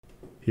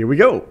Here we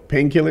go.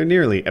 Painkiller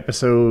Nearly,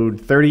 episode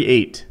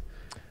 38.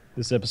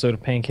 This episode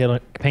of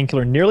Painkiller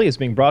Nearly is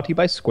being brought to you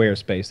by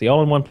Squarespace, the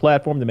all-in-one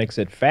platform that makes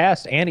it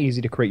fast and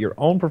easy to create your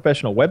own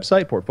professional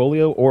website,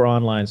 portfolio, or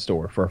online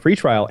store. For a free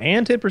trial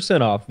and 10%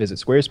 off, visit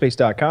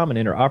squarespace.com and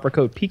enter offer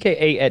code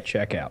PKA at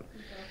checkout.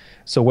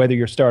 So whether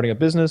you're starting a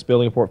business,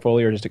 building a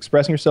portfolio, or just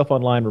expressing yourself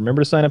online,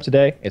 remember to sign up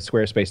today at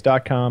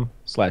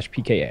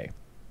squarespace.com/PKA.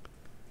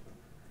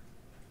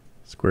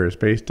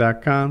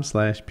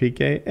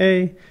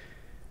 Squarespace.com/PKA.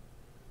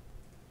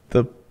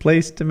 The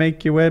place to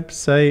make your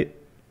website.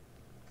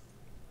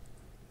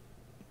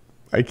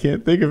 I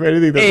can't think of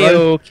anything that rhymes.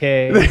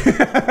 Okay.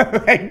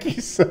 Thank you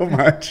so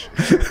much.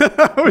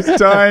 I was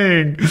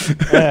dying.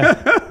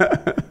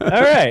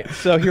 All right,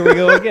 so here we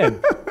go again.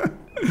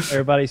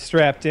 Everybody's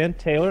strapped in.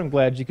 Taylor, I'm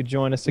glad you could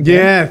join us again.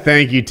 Yeah,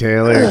 thank you,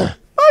 Taylor.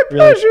 My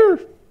pleasure.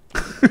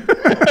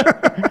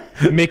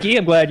 Mickey,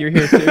 I'm glad you're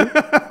here too.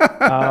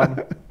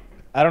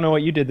 I don't know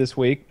what you did this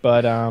week,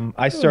 but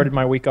I started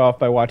my week off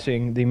by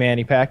watching the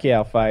Manny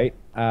Pacquiao fight.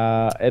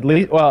 At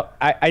least, well,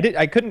 I did.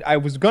 I couldn't. I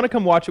was gonna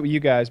come watch it with you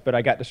guys, but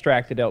I got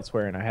distracted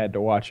elsewhere, and I had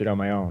to watch it on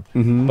my own.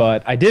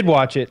 But I did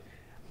watch it.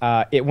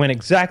 It went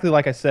exactly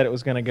like I said it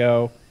was gonna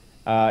go.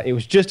 It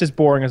was just as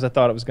boring as I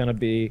thought it was gonna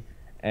be,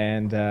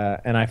 and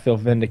I feel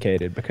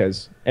vindicated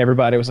because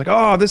everybody was like,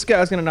 "Oh, this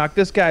guy's gonna knock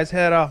this guy's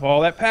head off."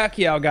 Oh, that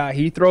Pacquiao guy,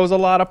 he throws a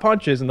lot of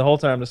punches, and the whole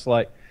time I'm just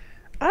like,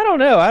 I don't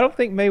know. I don't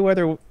think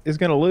Mayweather is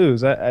going to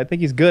lose. I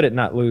think he's good at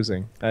not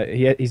losing.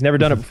 He's never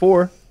done it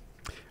before.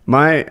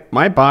 My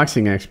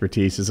boxing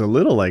expertise is a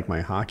little like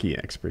my hockey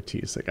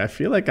expertise. Like I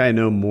feel like I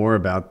know more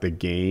about the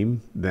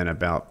game than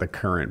about the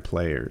current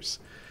players.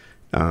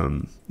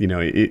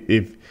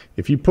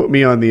 If you put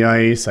me on the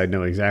ice, I'd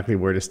know exactly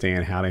where to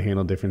stand, how to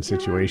handle different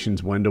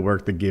situations, when to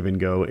work the give and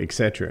go,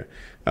 etc.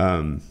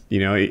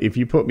 If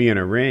you put me in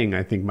a ring,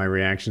 I think my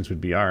reactions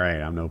would be, all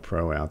right, I'm no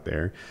pro out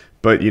there.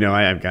 But,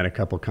 I've got a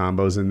couple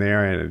combos in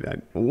there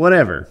and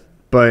whatever.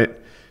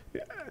 But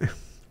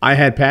I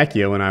had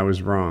Pacquiao and I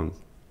was wrong.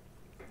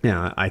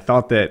 Yeah, I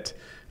thought that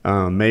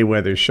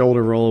Mayweather's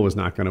shoulder roll was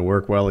not going to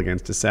work well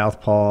against a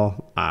southpaw.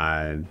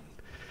 I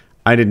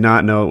did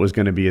not know it was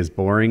going to be as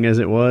boring as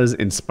it was,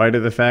 in spite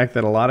of the fact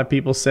that a lot of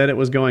people said it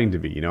was going to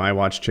be. I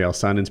watched Chael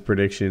Sonnen's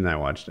prediction. I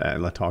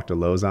talked to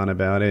Lozon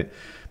about it.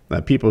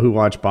 People who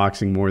watch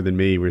boxing more than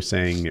me were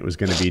saying it was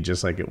going to be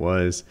just like it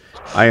was.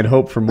 I had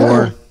hoped for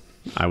more.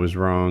 I was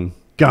wrong.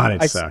 God,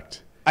 it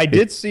sucked. I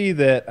did see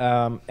that,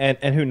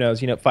 and who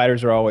knows?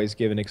 Fighters are always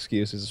given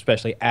excuses,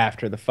 especially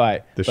after the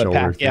fight. The but shoulder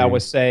Pacquiao thing.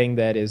 was saying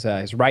that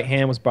his right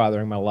hand was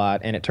bothering him a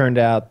lot, and it turned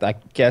out, I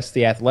guess,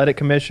 the athletic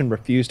commission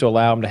refused to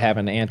allow him to have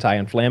an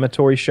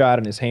anti-inflammatory shot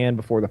in his hand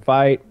before the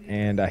fight,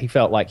 and he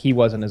felt like he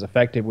wasn't as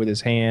effective with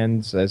his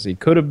hands as he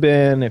could have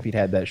been if he'd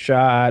had that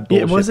shot.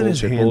 It wasn't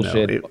his hand,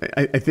 bullshit.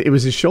 though. It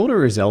was his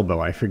shoulder or his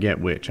elbow. I forget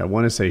which. I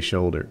want to say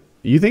shoulder.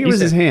 You think it was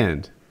his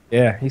hand?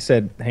 Yeah, he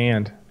said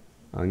hand.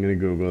 I'm going to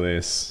Google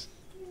this.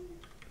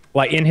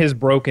 Like in his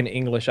broken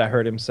English, I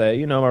heard him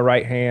say, my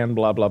right hand,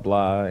 blah, blah,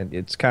 blah. And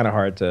it's kind of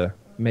hard to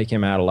make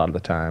him out a lot of the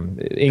time.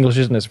 English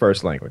isn't his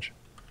first language.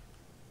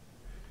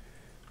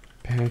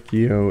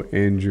 Pacquiao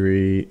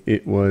injury.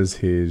 It was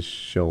his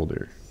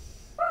shoulder.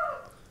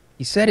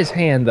 He said his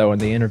hand, though, in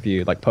the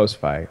interview, like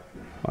post-fight.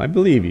 I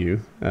believe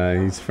you.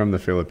 He's from the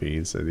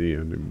Philippines, so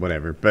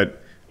whatever.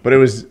 But it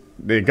was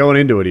going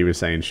into it. He was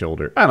saying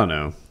shoulder. I don't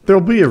know.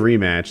 There'll be a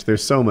rematch.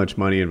 There's so much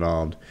money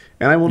involved,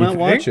 and I will not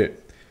watch it.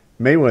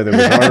 Mayweather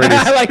was already.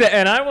 I like that,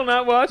 and I will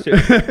not watch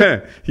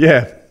it.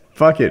 Yeah,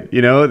 fuck it.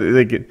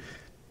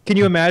 Can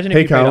you imagine if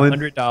Hey, you Colin.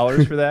 paid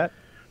 $100 for that?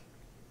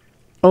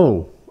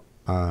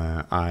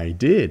 I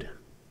did.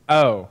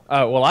 Oh,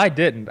 well, I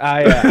didn't.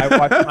 I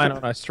watched mine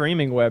on a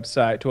streaming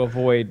website to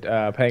avoid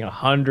paying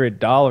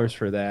 $100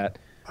 for that.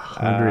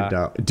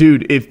 $100,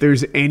 dude. If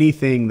there's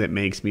anything that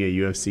makes me a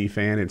UFC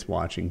fan, it's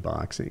watching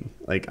boxing.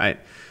 Like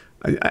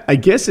I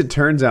guess it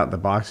turns out the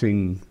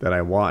boxing that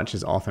I watch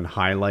is often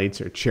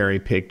highlights or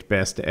cherry-picked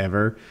best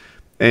ever.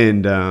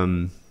 And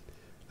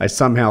I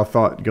somehow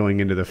thought going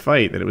into the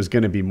fight that it was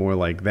going to be more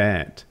like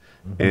that.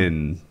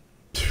 And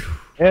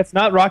It's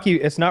not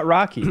Rocky. It's not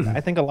Rocky. I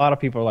think a lot of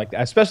people are like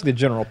that, especially the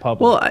general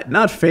public. well,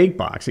 not fake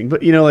boxing,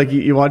 but like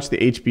you watch the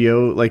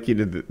HBO, like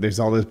there's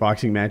all those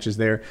boxing matches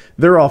there.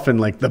 They're often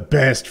like the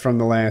best from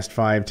the last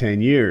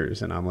 5-10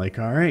 years, and I'm like,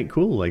 all right,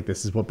 cool. Like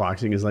this is what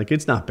boxing is like.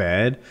 It's not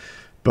bad.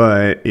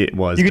 But it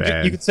was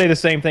bad. You could say the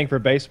same thing for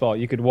baseball.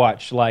 You could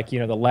watch the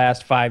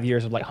last 5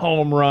 years of like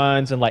home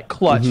runs and like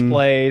clutch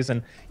plays,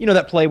 and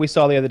that play we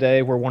saw the other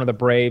day where one of the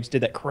Braves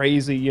did that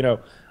crazy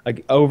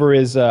like over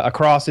his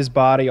across his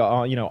body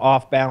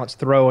off balance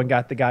throw and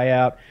got the guy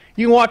out.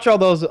 You can watch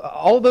all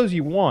of those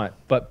you want,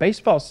 but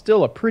baseball's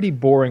still a pretty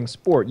boring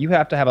sport. You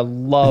have to have a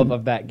love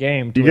of that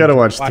game. You got to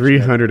watch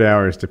 300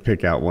 hours to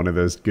pick out one of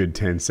those good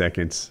 10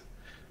 seconds.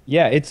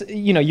 Yeah, it's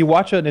you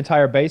watch an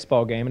entire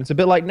baseball game, and it's a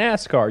bit like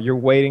NASCAR. You're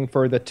waiting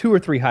for the 2 or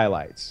 3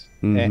 highlights,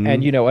 and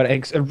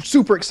a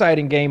super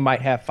exciting game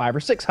might have 5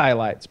 or 6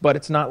 highlights, but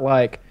it's not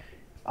like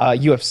a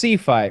UFC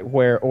fight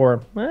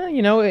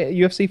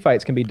UFC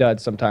fights can be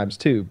duds sometimes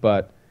too.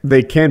 But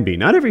They can be.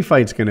 Not every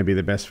fight's going to be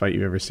the best fight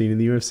you've ever seen in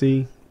the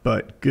UFC,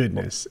 but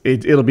goodness,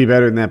 it'll be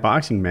better than that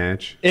boxing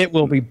match. It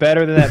will be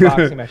better than that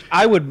boxing match.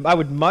 I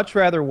would much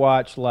rather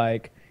watch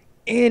like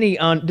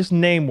just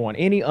name one,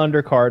 any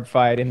undercard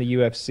fight in the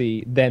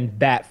UFC than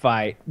that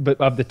fight. But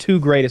of the two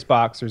greatest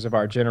boxers of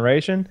our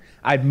generation,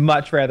 I'd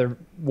much rather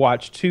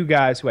watch two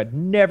guys who I'd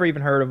never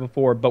even heard of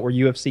before, but were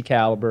UFC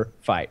caliber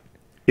fight.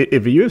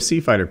 If a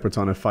UFC fighter puts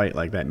on a fight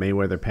like that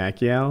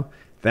Mayweather-Pacquiao,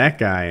 that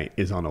guy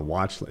is on a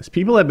watch list.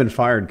 People have been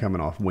fired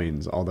coming off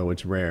wins, although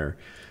it's rare.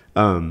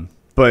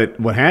 But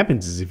what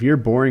happens is if you're a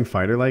boring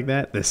fighter like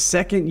that, the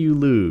second you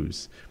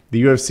lose,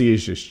 the UFC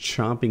is just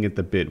chomping at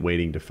the bit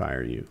waiting to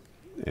fire you.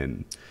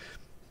 And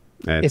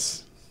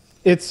that's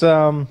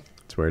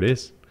where it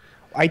is.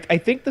 I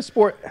think the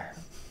sport,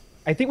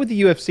 I think with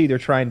the UFC, they're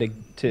trying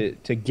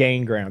to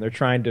gain ground. They're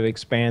trying to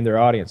expand their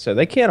audience. So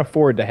they can't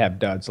afford to have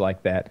duds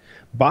like that.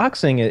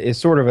 Boxing is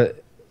sort of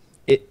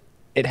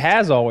it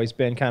has always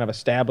been kind of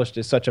established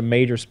as such a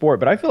major sport,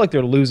 but I feel like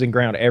they're losing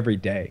ground every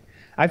day.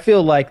 I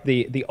feel like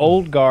the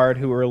old guard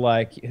who are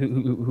like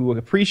who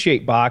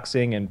appreciate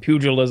boxing and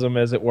pugilism,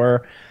 as it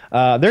were,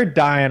 they're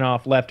dying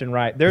off left and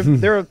right.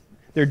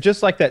 They're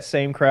just like that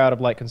same crowd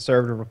of like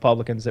conservative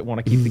Republicans that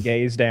want to keep the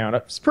gays down.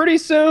 It's pretty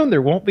soon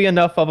there won't be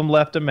enough of them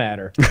left to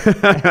matter,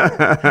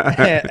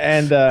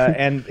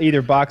 and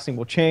either boxing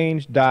will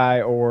change,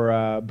 die,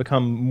 or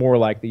become more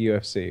like the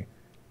UFC.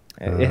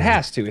 It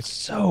has to. It's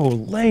so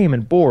lame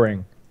and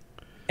boring.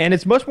 And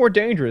it's much more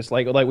dangerous.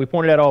 Like we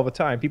pointed out all the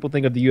time, people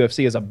think of the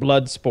UFC as a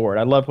blood sport.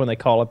 I love when they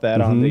call it that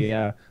on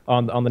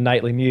the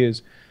nightly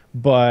news.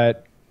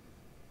 But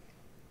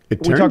we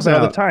talk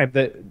about all the time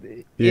that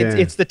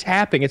it's the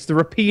tapping, it's the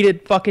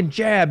repeated fucking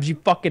jabs. You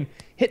fucking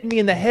hit me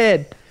in the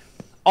head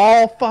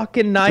all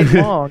fucking night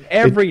long,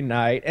 every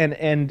night,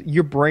 and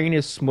your brain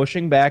is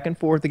smushing back and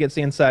forth against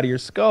the inside of your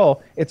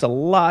skull. It's a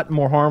lot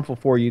more harmful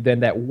for you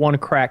than that one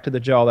crack to the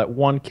jaw, that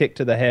one kick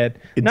to the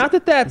head. Not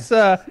that that's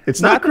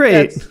it's not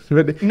great,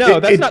 but no,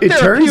 that's not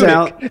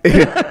therapeutic.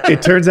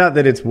 It turns out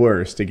that it's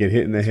worse to get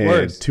hit in the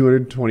head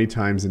 220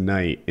 times a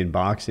night in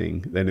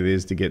boxing than it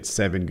is to get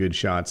 7 good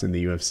shots in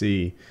the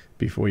UFC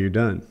before you're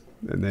done,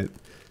 and that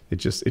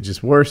it's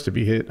just worse to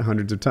be hit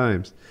hundreds of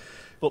times.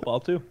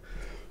 Football too.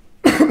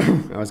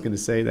 I was going to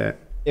say that.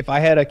 If I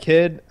had a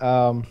kid,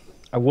 I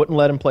wouldn't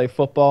let him play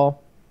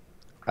football,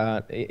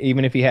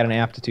 even if he had an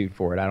aptitude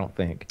for it, I don't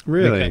think.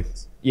 Really?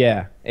 Because,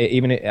 yeah.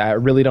 I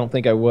really don't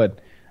think I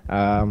would.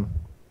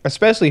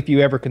 Especially if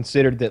you ever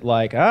considered that,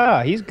 like,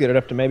 he's good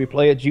enough to maybe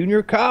play at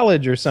junior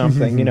college or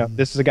something. You know,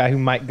 this is a guy who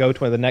might go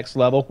to the next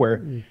level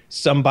where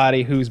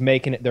somebody who's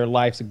making it their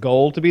life's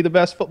goal to be the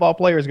best football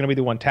player is going to be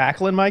the one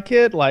tackling my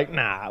kid. Like,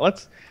 nah,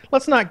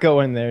 let's not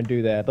go in there and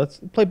do that. Let's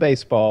play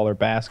baseball or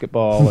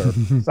basketball or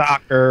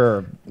soccer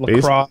or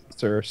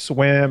lacrosse or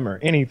swim or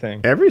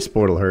anything. Every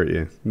sport will hurt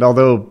you.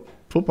 Although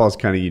football's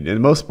kind of, and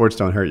most sports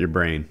don't hurt your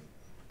brain.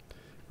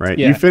 Right?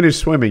 Yeah. You finish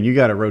swimming, you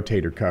got a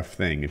rotator cuff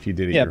thing if you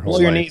did it your whole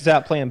life. Yeah, pull your knees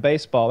out playing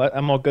baseball.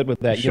 I'm all good with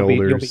that. You'll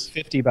be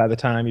 50 by the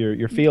time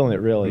you're feeling it,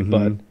 really.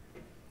 But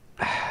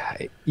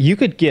you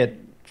could get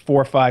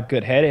 4 or 5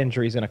 good head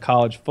injuries in a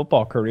college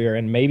football career,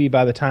 and maybe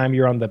by the time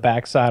you're on the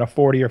backside of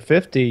 40 or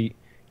 50,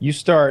 you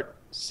start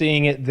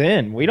seeing it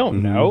then. We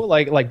don't know.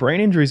 Like brain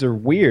injuries are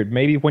weird.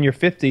 Maybe when you're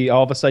 50,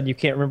 all of a sudden you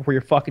can't remember where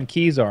your fucking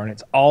keys are, and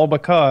it's all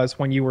because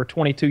when you were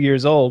 22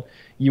 years old,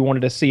 you wanted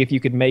to see if you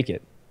could make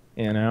it.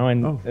 You know,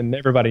 and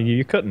everybody knew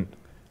you couldn't.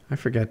 I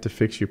forgot to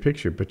fix your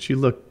picture, but you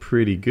look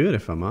pretty good,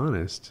 if I'm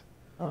honest.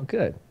 Oh,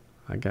 good.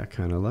 I got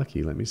kind of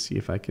lucky. Let me see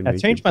if I can. I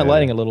changed my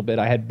lighting a little bit.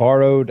 I had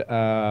borrowed.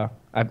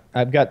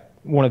 I've got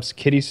one of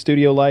Kitty's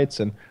studio lights,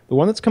 and the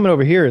one that's coming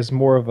over here is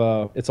more of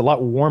a. It's a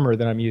lot warmer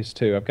than I'm used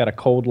to. I've got a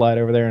cold light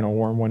over there and a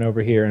warm one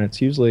over here, and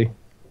it's a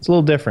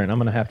little different. I'm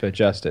gonna have to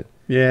adjust it.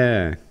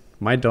 Yeah,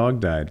 my dog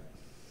died.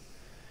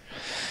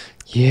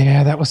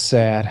 Yeah, that was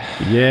sad.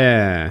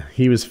 Yeah,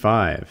 he was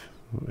 5.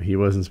 He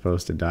wasn't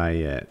supposed to die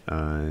yet.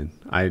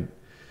 I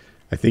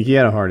think he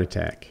had a heart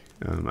attack.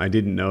 I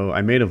didn't know.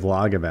 I made a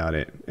vlog about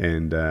it,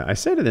 and I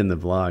said it in the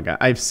vlog.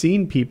 I've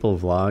seen people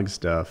vlog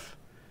stuff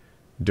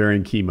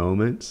during key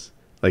moments,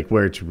 like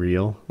where it's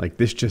real. Like,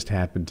 this just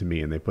happened to me,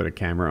 and they put a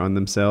camera on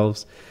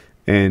themselves.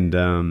 And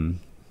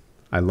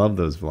I love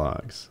those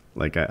vlogs.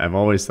 Like, I've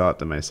always thought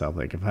to myself,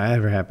 like, if it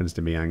ever happens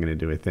to me, I'm going to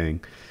do a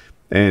thing.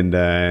 And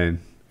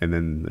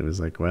then it was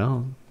like,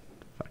 well,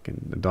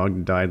 the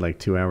dog died like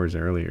 2 hours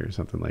earlier or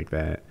something like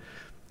that.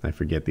 I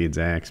forget the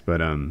exacts,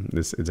 but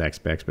this exact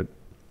specs. But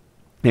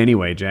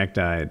anyway, Jack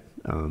died.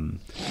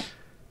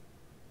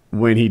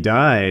 When he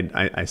died,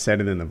 I said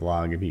it in the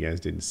vlog if you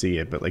guys didn't see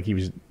it, but like he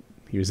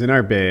was in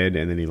our bed,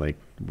 and then he like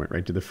went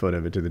right to the foot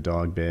of it, to the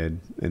dog bed,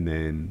 and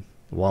then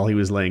while he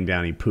was laying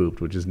down, he pooped,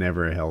 which is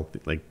never a healthy,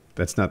 like,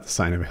 that's not the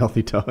sign of a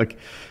healthy dog.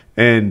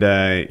 And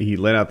he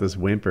let out this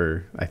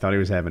whimper. I thought he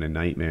was having a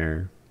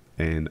nightmare.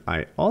 And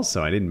I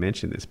didn't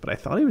mention this, but I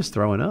thought he was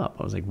throwing up.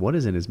 I was like, what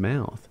is in his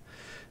mouth?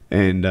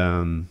 And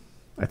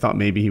I thought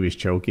maybe he was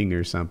choking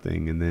or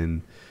something. And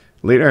then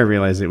later I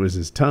realized it was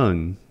his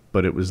tongue,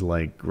 but it was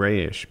like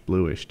grayish,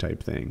 bluish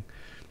type thing.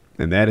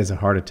 and that is a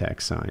heart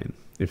attack sign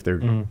if their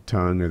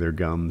tongue or their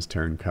gums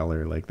turn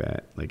color like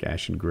that, like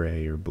ashen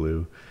gray or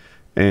blue.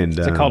 And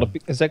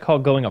is that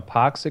called going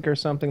apoxic or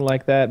something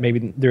like that?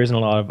 Maybe there isn't a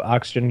lot of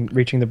oxygen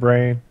reaching the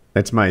brain.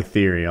 That's my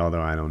theory,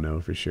 although I don't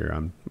know for sure.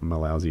 I'm a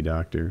lousy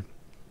doctor.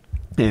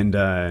 And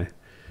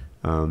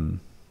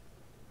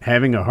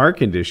having a heart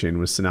condition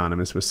was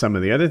synonymous with some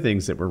of the other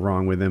things that were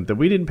wrong with him that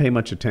we didn't pay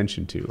much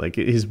attention to. Like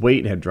his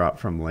weight had dropped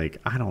from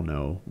like, I don't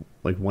know,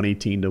 like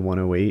 118 to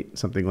 108,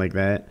 something like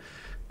that.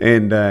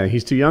 And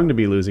he's too young to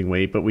be losing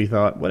weight, but we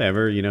thought,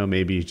 whatever, you know,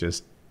 maybe he's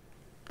just,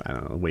 I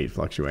don't know, weight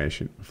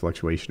fluctuation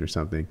or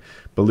something.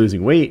 But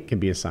losing weight can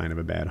be a sign of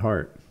a bad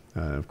heart.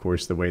 Of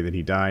course, the way that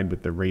he died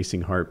with the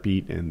racing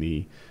heartbeat and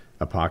the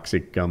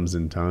apoxic gums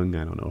and tongue.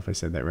 I don't know if I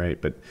said that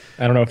right, but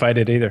I don't know if I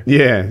did either.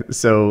 Yeah.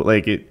 So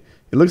like it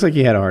looks like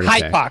he had a heart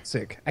attack.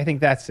 Hypoxic. I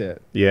think that's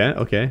it. Yeah.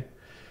 Okay.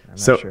 I'm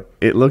so not sure.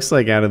 It looks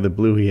like out of the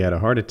blue he had a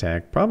heart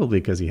attack, probably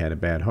because he had a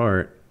bad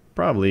heart,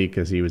 probably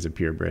because he was a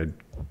purebred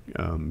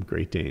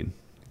Great Dane.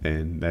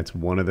 And that's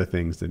one of the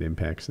things that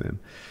impacts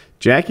them.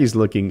 Jackie's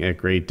looking at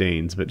Great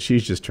Danes, but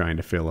she's just trying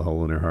to fill a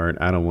hole in her heart.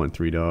 I don't want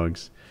 3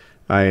 dogs.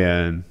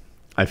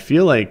 I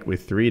feel like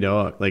with 3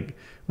 dogs, like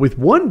with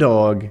 1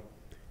 dog,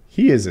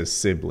 he is a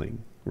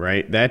sibling,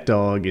 right? That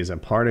dog is a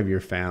part of your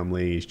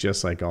family. He's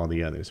just like all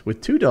the others.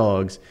 With 2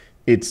 dogs,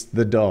 it's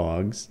the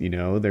dogs, you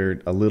know,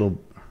 they're a little,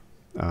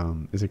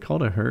 is it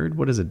called a herd?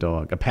 What is a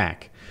dog? A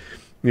pack.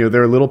 You know,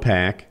 they're a little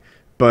pack,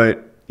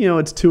 but you know,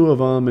 it's 2 of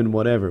them and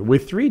whatever.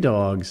 With 3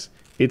 dogs,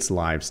 it's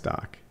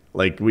livestock.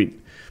 Like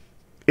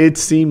it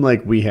seemed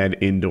like we had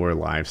indoor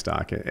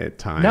livestock at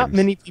times. Not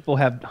many people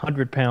have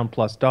 100-pound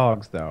plus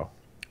dogs, though.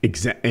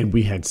 And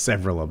we had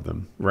several of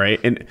them, right?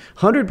 And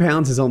 100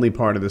 pounds is only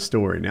part of the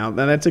story. Now,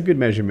 that's a good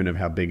measurement of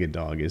how big a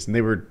dog is. And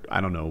they were,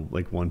 I don't know,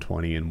 like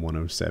 120 and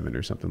 107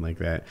 or something like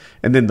that.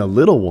 And then the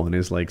little one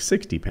is like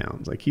 60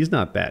 pounds. Like, he's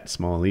not that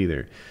small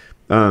either.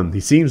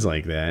 He seems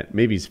like that.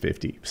 Maybe he's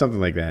 50,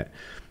 something like that.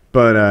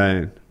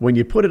 But when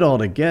you put it all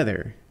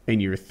together and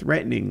you're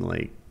threatening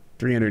like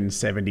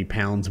 370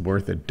 pounds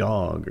worth of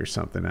dog or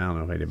something. I don't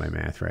know if I did my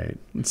math right.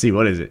 Let's see,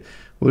 what is it?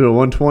 We'll do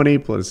 120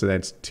 plus, so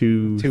that's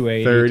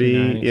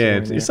 230. Yeah,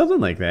 it's something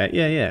like that.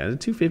 Yeah.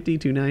 250,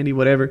 290,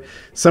 whatever.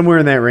 Somewhere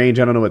in that range.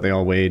 I don't know what they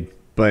all weighed,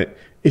 but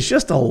it's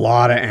just a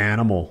lot of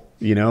animal.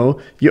 You know,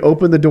 you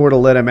open the door to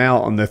let them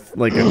out on the,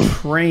 like a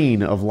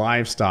train of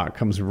livestock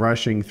comes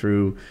rushing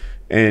through.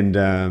 And,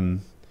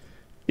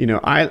 you know,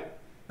 I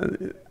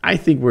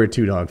think we're a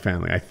 2-dog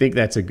family. I think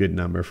that's a good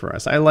number for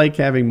us. I like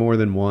having more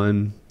than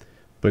 1.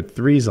 But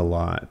 3's a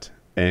lot.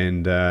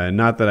 And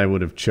not that I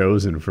would have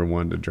chosen for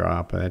 1 to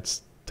drop.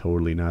 That's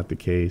totally not the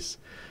case.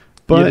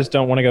 But you just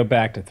don't want to go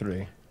back to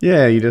 3.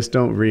 Yeah, you just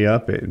don't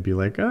re-up it and be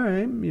like, all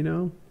right, you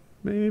know,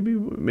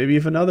 maybe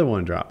if another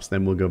one drops,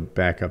 then we'll go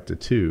back up to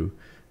 2.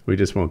 We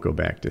just won't go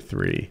back to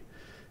 3.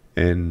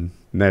 And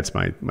that's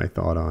my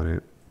thought on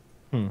it.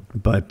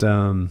 But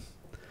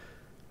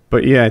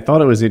yeah, I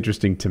thought it was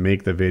interesting to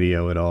make the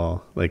video at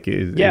all. Like,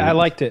 I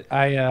liked it.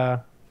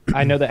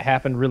 I know that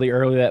happened really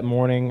early that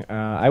morning.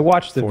 I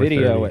watched the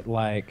video at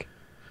like,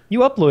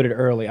 you uploaded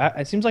early.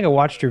 It seems like I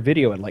watched your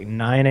video at like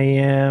 9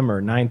 a.m.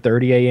 or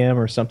 9:30 a.m.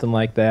 or something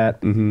like that.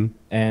 Mm-hmm.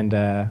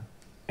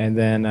 And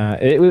then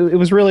it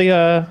was really,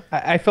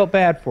 I felt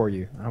bad for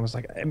you. I was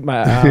like,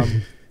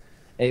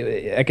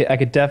 I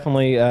could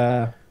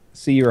definitely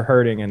see you were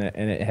hurting, and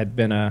it had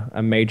been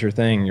a major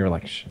thing. You were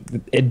like,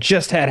 it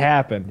just had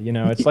happened. You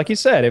know, it's like you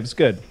said, it was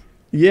good.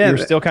 Yeah, you're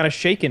still kind of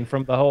shaken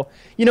from the whole.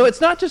 You know,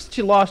 it's not just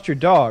you lost your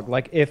dog.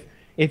 Like if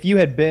you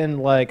had been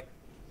like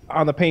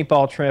on the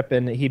paintball trip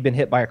and he'd been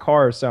hit by a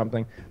car or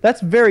something,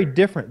 that's very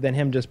different than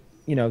him just,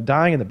 you know,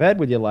 dying in the bed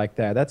with you like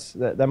that.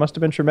 That must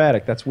have been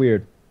traumatic. That's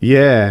weird.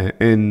 Yeah,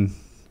 and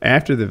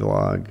after the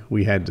vlog,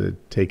 we had to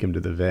take him to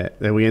the vet.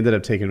 Then we ended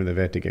up taking him to the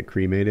vet to get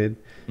cremated,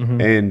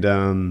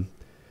 and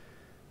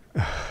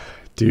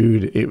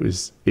dude, it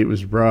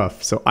was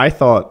rough. So I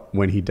thought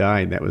when he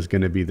died that was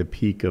going to be the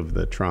peak of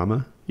the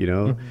trauma. You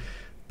know,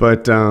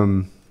 but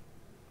in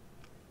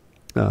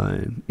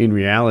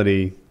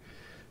reality,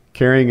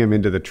 carrying him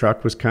into the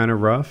truck was kind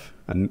of rough.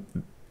 And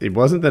it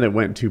wasn't that it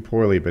went too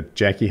poorly, but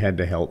Jackie had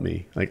to help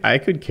me. Like, I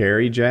could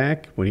carry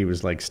Jack when he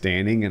was like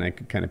standing, and I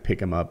could kind of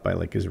pick him up by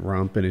like his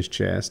rump and his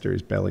chest or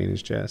his belly and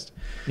his chest.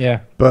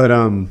 Yeah. But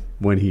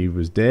when he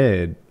was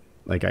dead,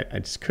 like I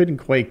just couldn't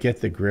quite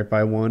get the grip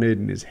I wanted,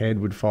 and his head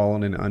would fall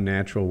in an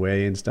unnatural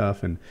way and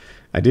stuff. And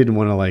I didn't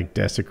want to like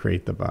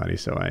desecrate the body,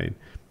 so I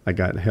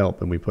got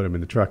help, and we put him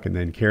in the truck. And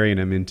then carrying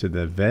him into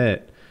the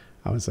vet,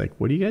 I was like,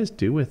 what do you guys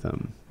do with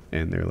him?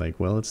 And they're like,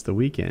 well, it's the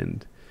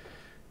weekend,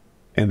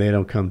 and they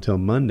don't come till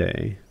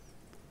Monday.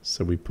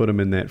 So we put him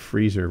in that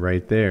freezer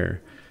right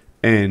there.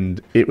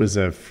 And it was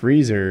a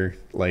freezer,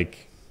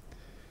 like,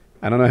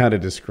 I don't know how to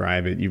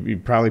describe it. You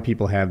probably,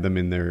 people have them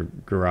in their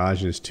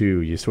garages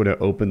too. You sort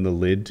of open the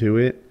lid to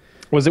it.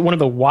 Was it one of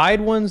the wide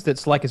ones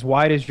that's like as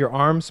wide as your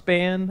arm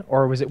span,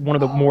 or was it one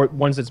of the more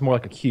ones that's more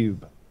like a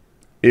cube?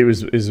 It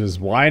was as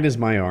wide as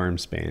my arm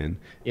span,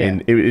 Yeah.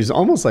 and it was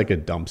almost like a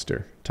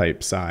dumpster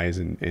type size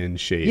and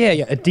shape. Yeah,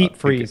 yeah, a deep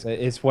freeze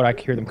is what I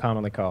hear them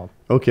commonly called.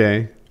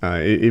 Okay.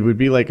 It would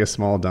be like a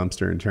small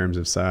dumpster in terms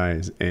of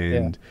size.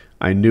 And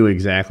I knew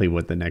exactly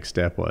what the next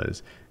step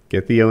was.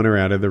 Get the owner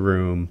out of the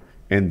room.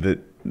 And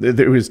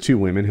there was 2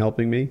 women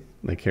helping me,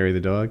 like carry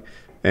the dog.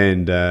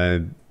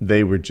 And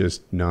they were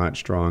just not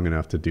strong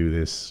enough to do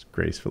this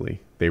gracefully.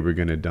 They were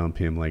going to dump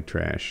him like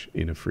trash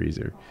in a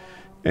freezer.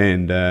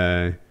 And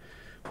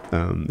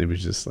it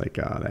was just like,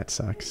 oh, that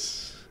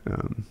sucks.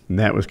 And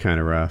that was kind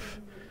of rough.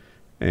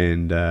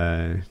 And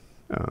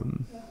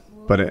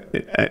but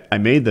I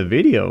made the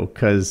video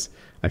because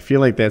I feel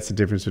like that's the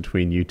difference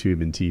between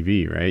YouTube and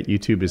TV, right?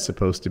 YouTube is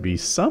supposed to be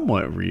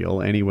somewhat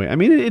real anyway. I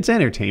mean, it's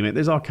entertainment.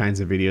 There's all kinds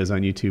of videos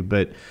on YouTube,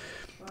 but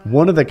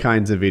one of the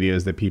kinds of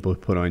videos that people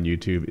put on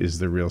YouTube is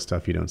the real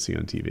stuff you don't see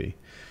on TV.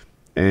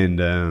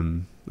 And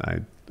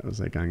I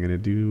was like, I'm going to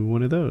do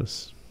one of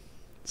those.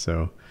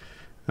 So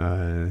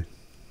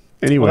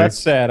anyway. Well, that's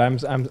sad.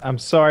 I'm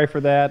sorry for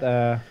that.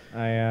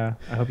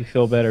 I hope you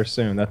feel better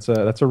soon. That's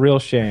a real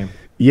shame.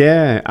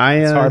 Yeah,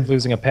 It's hard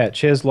losing a pet.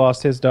 Chiz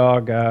lost his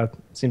dog.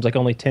 Seems like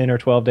only 10 or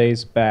 12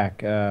 days back.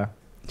 So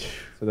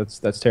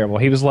that's terrible.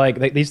 He was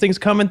like, these things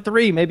come in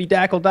 3. Maybe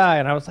Dak will die,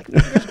 and I was like,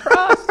 fingers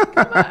crossed.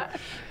 Come on.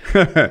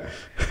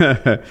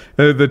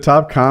 The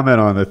top comment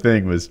on the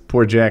thing was,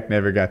 poor Jack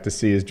never got to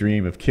see his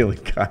dream of killing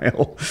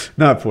Kyle.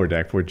 Not poor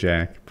Dak, poor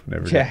Jack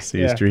never got to see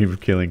his dream of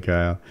killing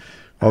Kyle.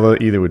 Although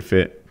either would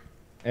fit.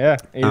 Yeah,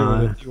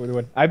 either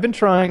would. I've been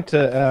trying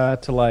to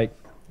like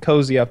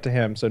cozy up to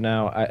him. So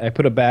now I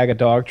put a bag of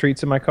dog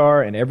treats in my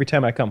car, and every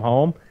time I come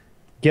home,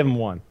 give him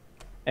one.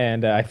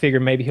 And I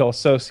figured maybe he'll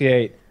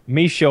associate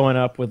me showing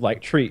up with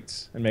like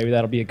treats, and maybe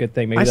that'll be a good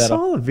thing. Maybe I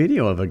saw a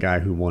video of a guy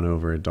who won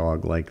over a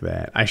dog like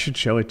that. I should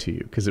show it to you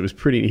because it was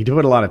pretty. He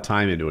put a lot of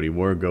time into it. He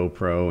wore a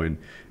GoPro,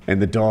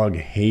 and the dog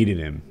hated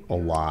him a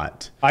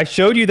lot. I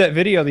showed you that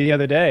video the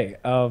other day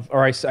I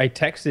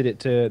texted it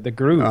to the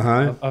group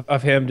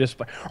of him just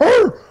like,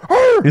 arr,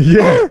 arr,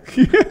 yeah.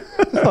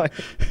 like,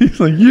 he's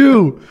like,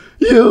 you,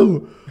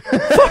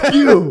 fuck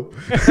you.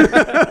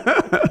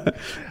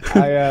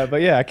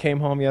 But yeah, I came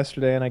home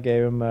yesterday and I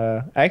gave him.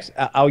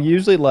 I'll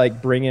usually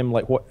like bring him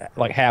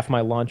like half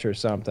my lunch or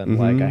something.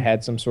 Mm-hmm. Like I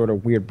had some sort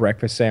of weird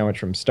breakfast sandwich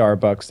from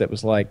Starbucks that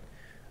was like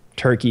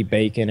turkey,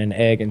 bacon, and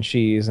egg and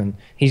cheese, and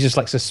he's just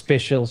like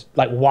suspicious,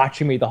 like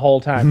watching me the whole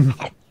time.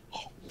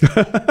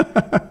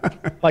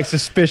 Like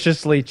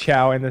suspiciously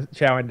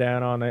chowing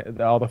down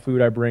on all the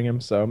food I bring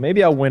him. So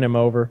maybe I'll win him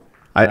over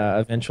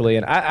eventually.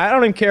 And I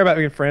don't even care about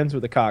being friends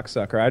with the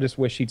cocksucker. I just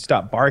wish he'd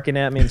stop barking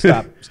at me and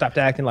stop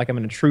acting like I'm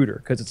an intruder,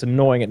 because it's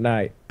annoying at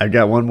night. I've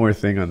got one more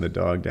thing on the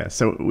dog death.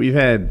 So we've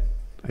had,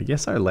 I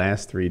guess, our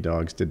last 3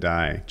 dogs to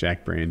die,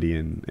 Jack, Brandy,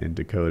 and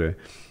Dakota.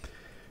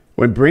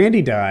 When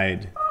Brandy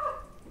died,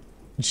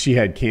 she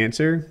had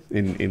cancer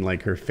in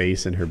like her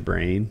face and her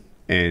brain.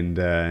 And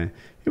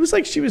it was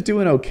like she was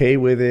doing okay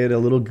with it, a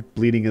little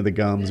bleeding of the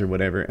gums or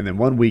whatever. And then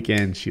one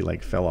weekend she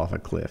like fell off a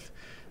cliff,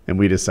 and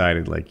we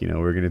decided like,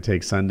 we're going to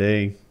take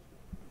Sunday,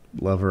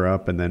 love her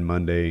up, and then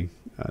Monday,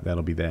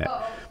 that'll be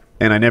that.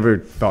 And I never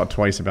thought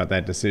twice about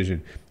that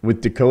decision.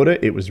 With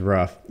Dakota, it was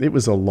rough. It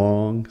was a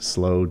long,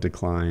 slow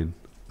decline.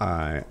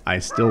 I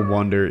still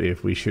wonder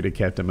if we should have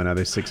kept him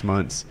another 6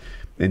 months.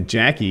 And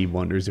Jackie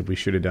wonders if we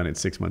should have done it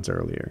 6 months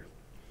earlier.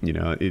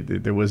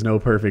 There was no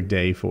perfect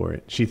day for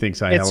it. She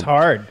thinks I helped.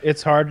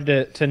 It's hard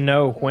to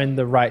know when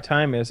the right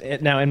time is.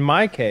 Now, in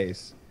my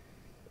case,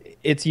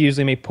 it's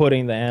usually me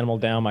putting the animal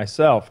down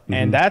myself. Mm-hmm.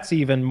 And that's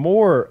even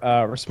more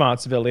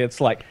responsibility.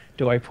 It's like,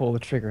 do I pull the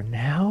trigger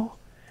now?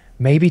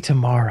 Maybe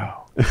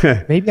tomorrow.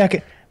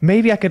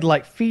 Maybe I could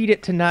like feed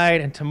it tonight,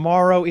 and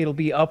tomorrow it'll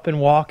be up and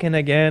walking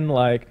again.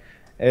 Like,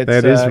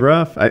 that is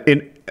rough.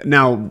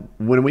 Now,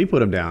 when we put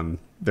them down,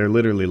 they're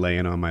literally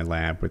laying on my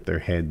lap with their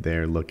head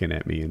there looking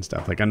at me and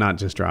stuff. Like, I'm not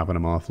just dropping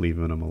them off,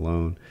 leaving them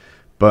alone.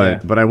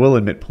 But I will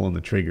admit pulling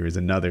the trigger is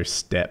another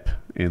step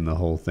in the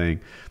whole thing.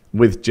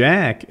 With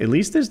Jack, at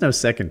least there's no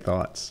second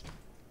thoughts.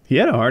 He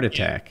had a heart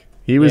attack.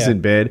 He was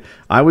in bed.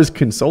 I was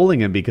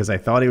consoling him because I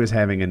thought he was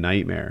having a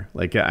nightmare.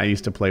 Like, I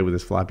used to play with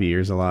his floppy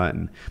ears a lot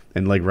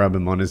and like rub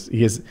him on his.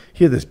 He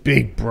had this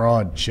big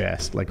broad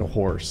chest like a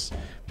horse,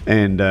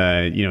 and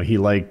he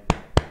like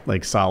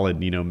solid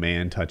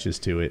man touches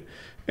to it.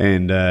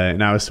 And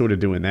I was sort of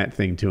doing that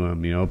thing to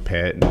him,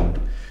 pet,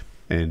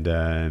 and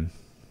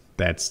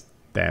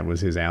that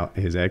was his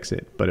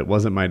exit. But it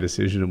wasn't my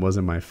decision. It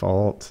wasn't my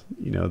fault.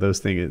 Those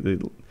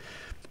things.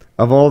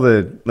 Of all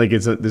the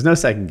there's no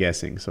second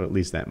guessing. So at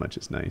least that much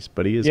is nice.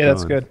 But he is gone.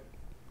 That's good.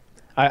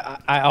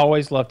 I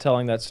always love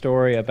telling that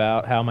story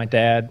about how my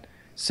dad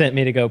sent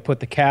me to go put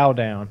the cow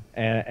down,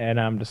 and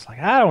I'm just like,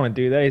 I don't want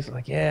to do that. He's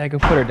like, yeah, go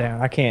put her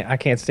down. I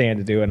can't stand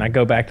to do it. And I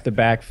go back to the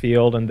back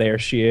field, and there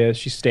she is.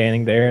 She's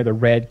standing there, the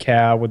red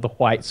cow with the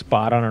white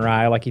spot on her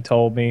eye, like he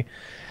told me.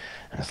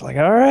 I was like,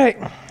 all right,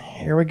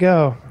 here we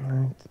go.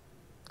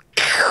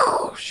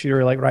 Shoot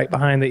her like right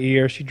behind the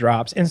ear. She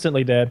drops,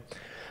 instantly dead.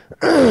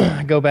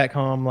 I go back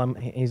home.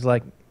 He's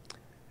like,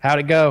 how'd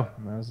it go?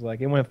 And I was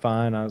like, it went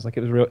fine. I was like,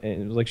 it was real.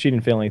 It was like she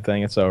didn't feel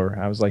anything. It's over.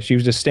 I was like, she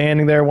was just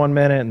standing there 1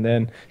 minute, and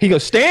then he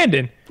goes,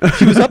 standing.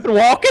 She was up and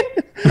walking.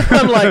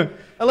 I'm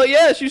like,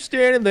 yeah, she's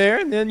standing there,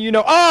 and then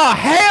oh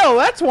hell,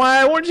 that's why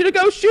I wanted you to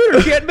go shoot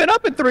her. She hadn't been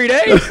up in 3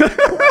 days.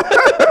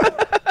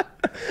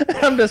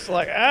 I'm just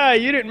like,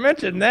 you didn't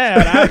mention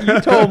that.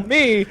 You told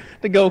me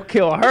to go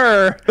kill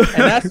her, and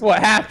that's what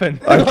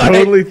happened. I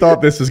totally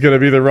thought this was going to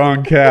be the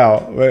wrong cow.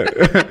 But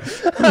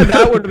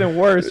that would have been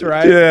worse,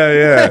 right?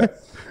 Yeah.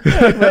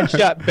 Went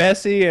shot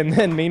Bessie, and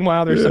then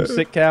meanwhile there's some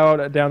sick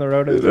cow down the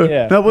road.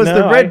 Yeah. That was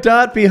the red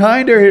dot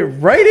behind her,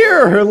 right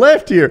here or her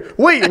left here?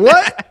 Wait,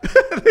 what?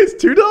 There's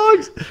 2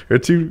 dogs or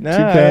two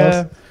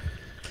cows?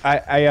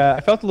 I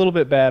felt a little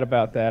bit bad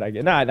about that. I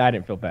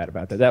didn't feel bad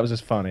about that. That was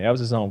just funny. That was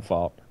his own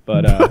fault.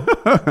 But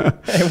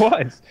it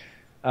was.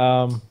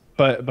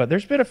 But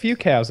there's been a few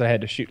cows I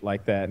had to shoot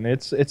like that, and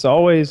it's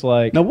always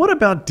like. Now, what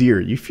about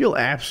deer? You feel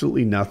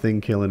absolutely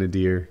nothing killing a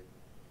deer?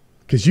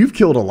 Because you've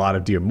killed a lot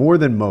of deer, more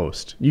than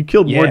most. You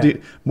killed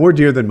more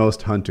deer than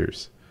most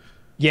hunters.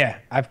 Yeah,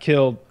 I've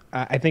killed.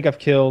 I think I've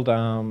killed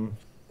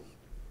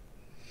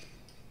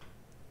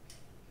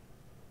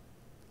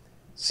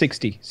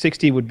 60.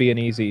 60 would be an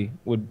easy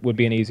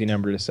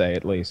number to say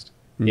at least.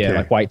 Okay. Yeah,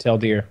 like whitetail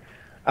deer.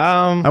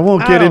 I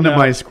won't get into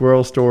my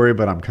squirrel story,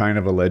 but I'm kind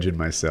of a legend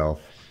myself.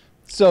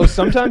 So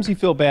sometimes you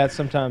feel bad,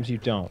 sometimes you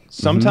don't.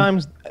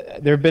 Sometimes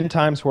there have been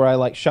times where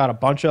I shot a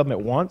bunch of them at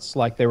once,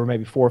 like they were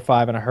maybe 4 or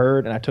 5 in a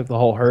herd, and I took the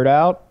whole herd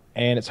out.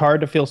 And it's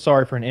hard to feel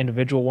sorry for an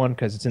individual one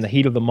because it's in the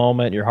heat of the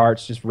moment, your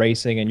heart's just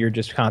racing, and you're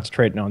just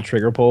concentrating on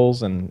trigger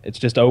pulls, and it's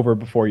just over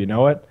before you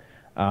know it.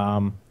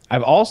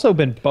 I've also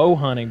been bow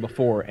hunting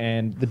before,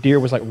 and the deer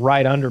was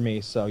right under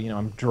me, so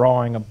I'm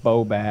drawing a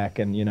bow back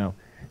and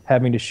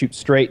having to shoot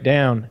straight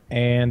down,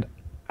 and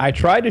I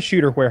tried to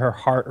shoot her where her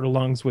heart or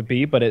lungs would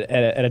be, but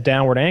at a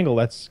downward angle,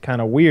 that's kind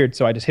of weird.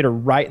 So I just hit her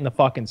right in the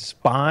fucking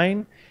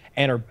spine,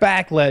 and her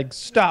back legs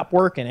stopped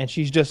working, and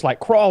she's just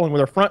crawling with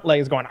her front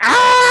legs going,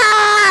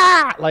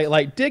 ah!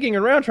 Like digging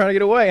around trying to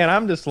get away, and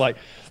I'm just like,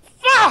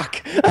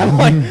 fuck!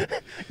 I'm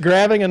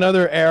grabbing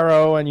another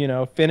arrow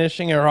and,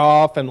 finishing her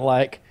off, and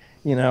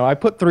I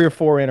put 3 or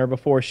 4 in her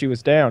before she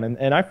was down,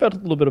 and I felt a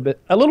little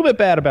bit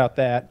bad about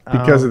that.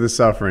 Because of the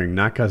suffering,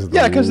 not because of the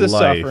life. Yeah, because of the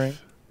suffering.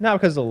 Not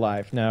because of the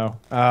life, no.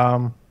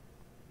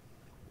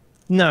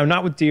 No,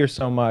 not with deer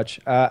so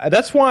much.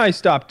 That's why I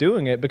stopped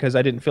doing it, because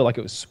I didn't feel like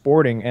it was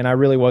sporting, and I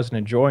really wasn't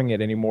enjoying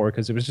it anymore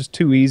because it was just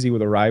too easy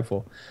with a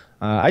rifle.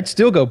 I'd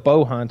still go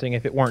bow hunting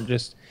if it weren't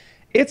just...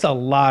 It's a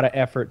lot of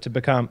effort to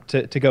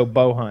go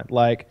bow hunt.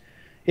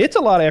 It's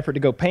a lot of effort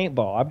to go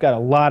paintball. I've got a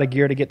lot of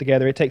gear to get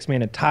together. It takes me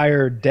an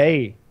entire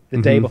day,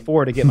 the day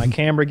before, to get my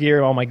camera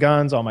gear, all my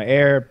guns, all my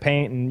air,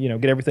 paint, and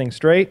get everything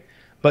straight.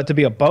 But to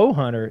be a bow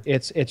hunter,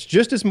 it's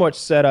just as much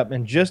setup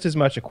and just as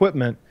much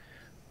equipment.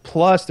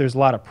 Plus, there's a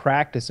lot of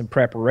practice and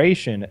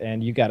preparation,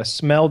 and you got to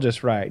smell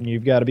just right, and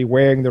you've got to be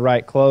wearing the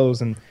right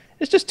clothes, and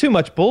it's just too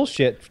much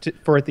bullshit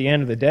for at the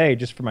end of the day,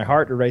 just for my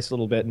heart to race a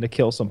little bit and to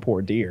kill some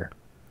poor deer.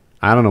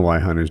 I don't know why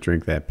hunters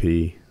drink that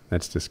pee.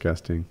 That's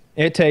disgusting.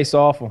 It tastes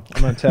awful,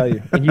 I'm gonna tell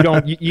you. And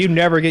you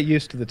never get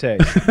used to the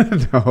taste.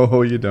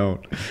 No, you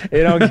don't.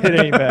 It don't get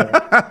any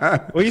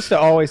better. We used to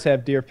always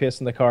have deer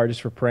piss in the car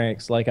just for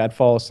pranks. I'd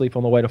fall asleep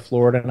on the way to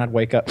Florida, and I'd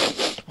wake up,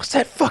 what's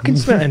that fucking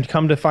smell? And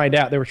come to find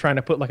out, they were trying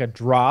to put a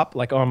drop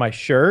on my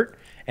shirt,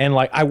 and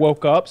I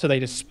woke up, so they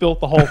just spilt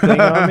the whole thing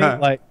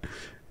on me.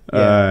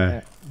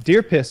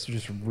 Deer piss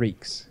just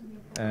reeks.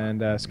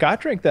 And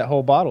Scott drank that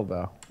whole bottle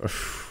though.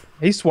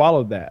 He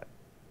swallowed that.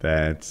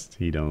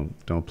 He don't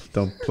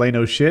play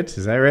no shit.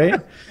 Is that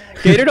right?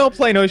 Gator don't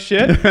play no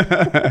shit.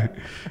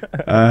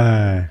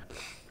 I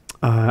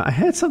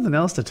had something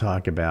else to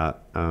talk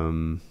about.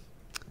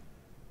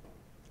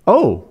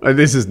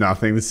 This is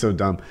nothing. This is so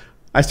dumb.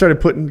 I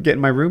started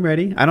getting my room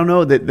ready. I don't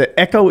know. The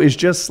echo is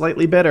just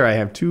slightly better. I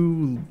have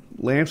 2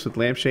 lamps with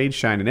lampshades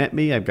shining at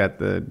me. I've got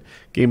the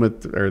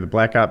the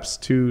Black Ops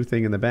 2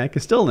 thing in the back.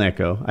 It's still an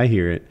echo. I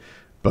hear it.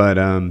 But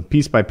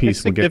piece by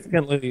piece, we'll get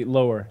significantly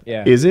lower.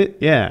 Yeah. Is it?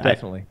 Yeah,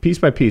 definitely. Piece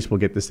by piece, we'll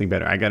get this thing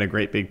better. I got a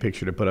great big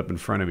picture to put up in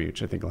front of me,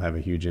 which I think will have a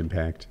huge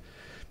impact,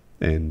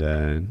 and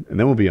then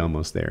we'll be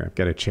almost there. I've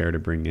got a chair to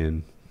bring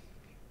in.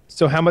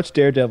 So, how much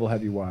Daredevil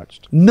have you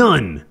watched?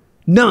 None.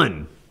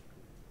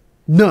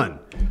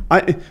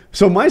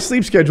 So my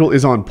sleep schedule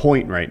is on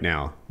point right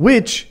now,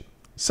 which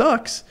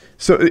sucks.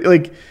 So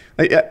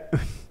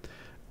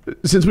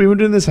since we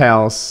moved in this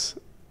house.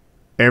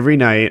 Every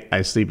night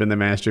I sleep in the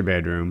master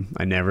bedroom.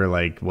 I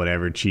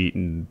never cheat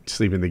and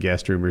sleep in the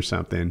guest room or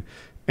something.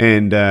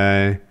 And,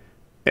 the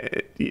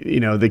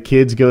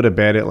kids go to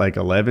bed at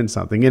 11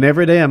 something. And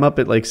every day I'm up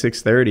at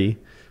 6:30.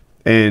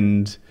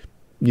 And,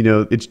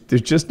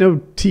 there's just no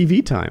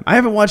TV time. I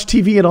haven't watched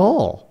TV at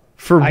all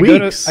for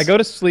weeks. I go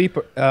to sleep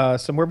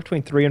somewhere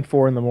between 3 and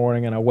 4 in the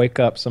morning, and I wake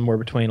up somewhere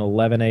between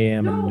 11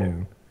 a.m. and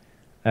noon.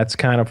 That's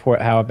kind of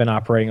how I've been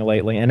operating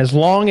lately. And as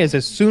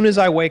soon as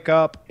I wake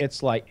up,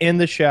 it's in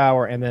the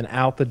shower and then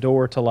out the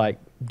door to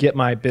get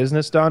my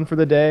business done for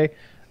the day.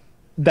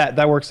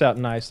 that works out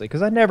nicely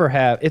because I never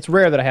have. It's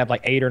rare that I have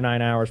like 8 or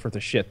 9 hours worth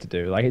of shit to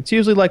do. Like it's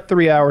usually like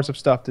 3 hours of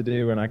stuff to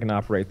do, and I can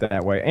operate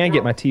that way and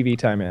get my TV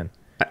time in.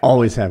 I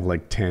always have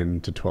like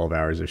 10 to 12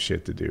 hours of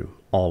shit to do.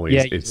 Always,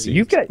 Yeah, it you've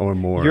seems, got or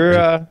more.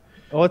 You're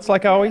well, it's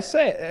like I always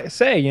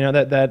say, you know,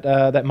 that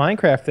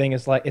Minecraft thing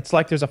is like it's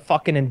like there's a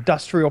fucking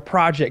industrial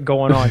project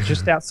going on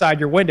just outside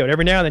your window, and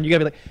every now and then you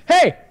gotta be like,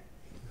 hey,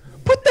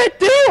 put that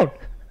down.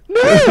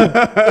 No,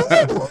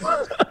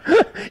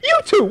 you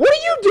two, what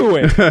are you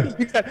doing?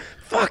 You got,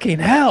 fucking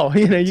hell,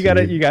 you know, you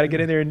gotta get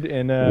in there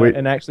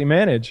and actually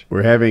manage.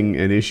 We're having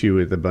an issue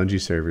with the Bungie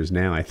servers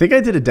now. I think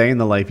I did a day in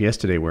the life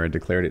yesterday where I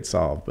declared it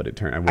solved, but it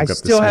turned. I woke up this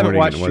still haven't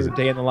morning and watched it your wasn't.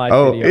 day in the life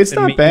Oh, video. it's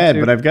not bad,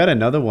 too. but I've got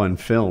another one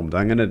filmed.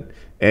 I'm gonna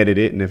edit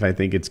it, and if I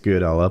think it's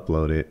good, I'll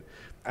upload it.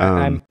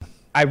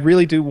 I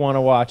really do want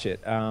to watch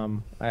it.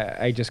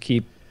 I just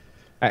keep.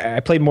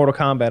 I played Mortal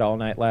Kombat all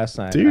night last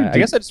night. Dude, I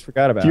guess I just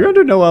forgot about it. You're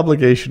under no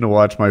obligation to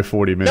watch my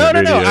 40-minute No.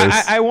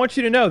 videos. I want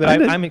you to know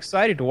that I'm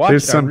excited to watch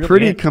There's it. I some really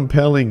pretty am.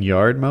 compelling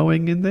yard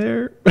mowing in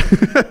there.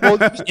 Well,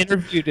 you was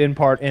interviewed in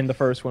part in the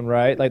first one,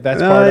 right? Like that's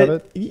part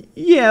of it.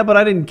 Yeah, but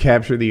I didn't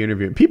capture the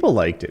interview. People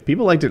liked it.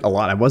 People liked it a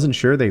lot. I wasn't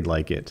sure they'd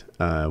like it.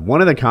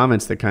 One of the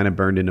comments that kind of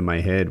burned into my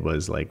head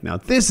was like, "Now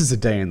this is a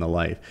day in the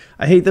life."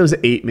 I hate those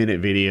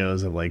 8-minute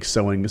videos of like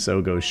so and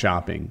so goes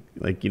shopping.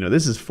 Like, you know,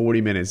 this is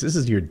 40 minutes. This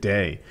is your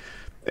day.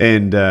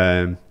 And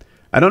I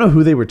don't know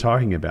who they were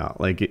talking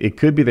about. Like, it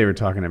could be they were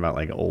talking about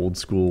like old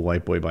school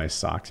white boy buys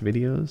socks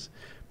videos,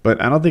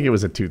 but I don't think it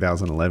was a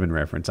 2011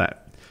 reference.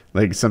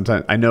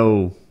 Sometimes I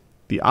know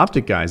the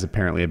Optic guys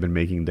apparently have been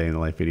making day in the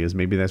life videos.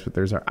 Maybe that's what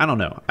theirs are. I don't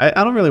know. I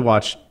don't really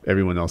watch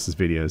everyone else's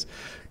videos,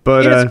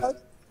 but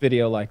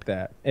video like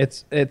that.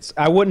 It's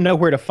I wouldn't know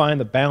where to find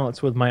the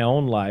balance with my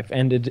own life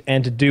and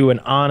to do an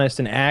honest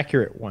and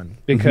accurate one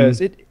because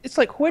it's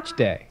like which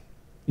day,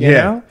 you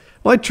know?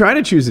 Well, I try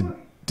to choose a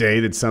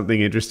day that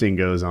something interesting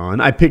goes on.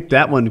 I picked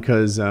that one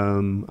because I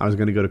was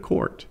going to go to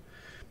court,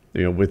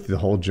 you know, with the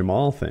whole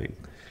Jamal thing,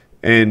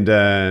 and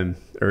or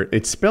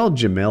it's spelled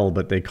Jamel,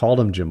 but they called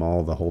him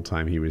Jamal the whole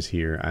time he was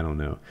here. I don't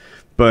know,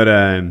 but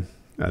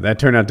that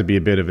turned out to be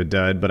a bit of a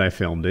dud. But I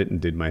filmed it and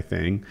did my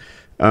thing.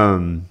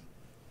 But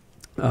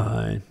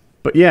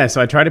yeah,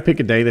 so I try to pick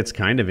a day that's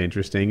kind of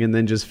interesting and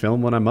then just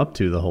film what I'm up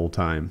to the whole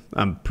time.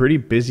 I'm pretty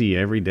busy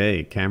every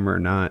day, camera or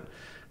not,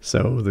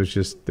 so there's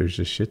just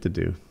shit to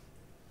do.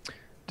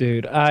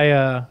 Dude,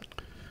 I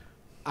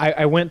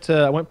went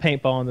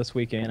paintballing this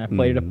weekend. I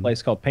played at a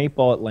place called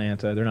Paintball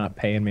Atlanta. They're not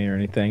paying me or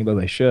anything, though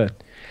they should.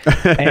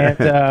 And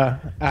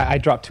I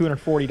dropped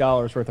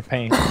 $240 worth of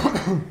paint.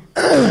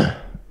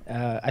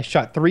 I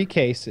shot 3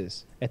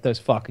 cases at those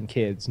fucking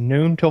kids,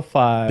 noon till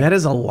 5. That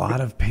is a lot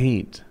of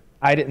paint.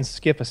 I didn't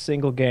skip a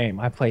single game.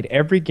 I played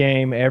every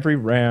game, every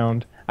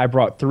round. I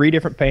brought 3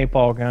 different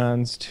paintball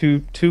guns,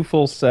 two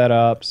full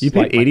setups. You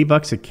paid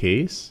 $80 a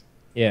case?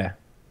 Yeah.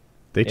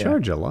 They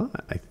charge a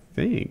lot, I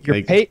think.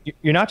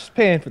 You're not just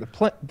paying for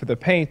the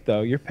paint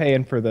though. You're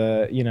paying for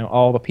the, you know,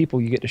 all the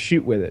people you get to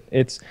shoot with it.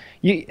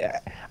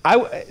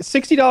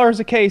 $60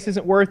 a case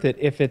isn't worth it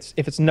if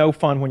it's no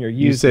fun when you're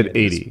using it. You said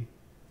 80.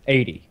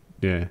 80.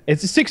 Yeah.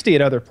 It's 60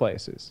 at other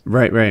places.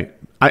 Right.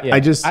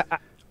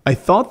 I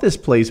thought this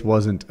place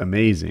wasn't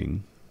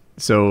amazing,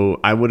 so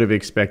I would have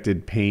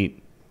expected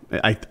paint.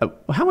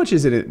 How much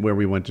is it where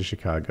we went to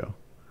Chicago?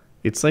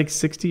 It's like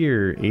 $60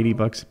 or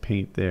 $80 a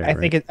paint there. I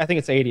think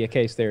it's 80 a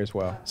case there as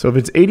well. So if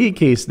it's 80 a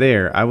case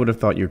there, I would have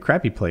thought your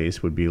crappy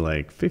place would be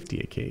like 50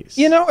 a case.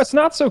 You know, it's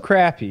not so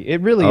crappy.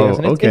 It really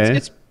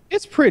isn't.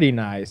 It's pretty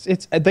nice.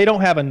 They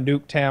don't have a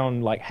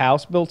Nuketown like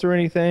house built or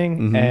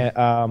anything.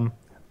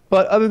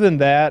 But other than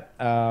that,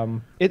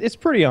 it's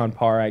pretty on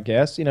par, I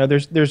guess. You know,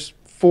 there's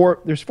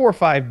 4 or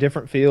 5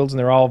 different fields, and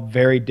they're all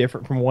very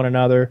different from one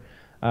another.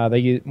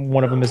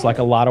 One of them is like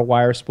a lot of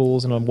wire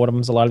spools, and one of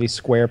them is a lot of these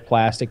square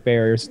plastic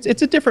barriers.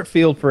 It's a different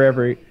field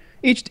for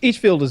each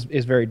field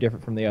is very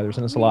different from the others,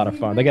 and it's a lot of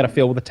fun. They got a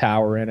field with a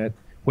tower in it,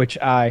 which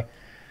I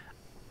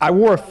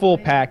wore a full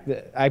pack.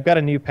 I've got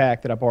a new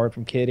pack that I borrowed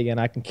from Kitty, and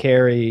I can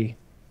carry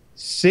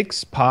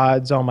 6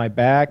 pods on my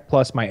back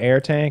plus my air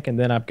tank, and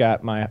then I've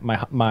got my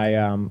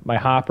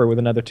hopper with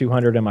another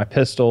 200 and my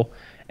pistol.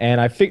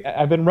 And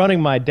I've been running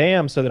my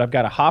dam so that I've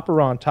got a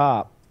hopper on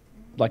top,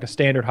 like a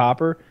standard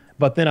hopper.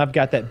 But then I've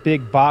got that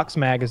big box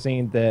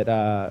magazine that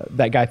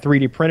that guy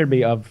 3D printed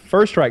me of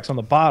First Strikes on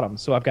the bottom.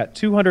 So I've got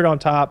 200 on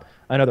top,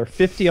 another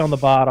 50 on the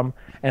bottom,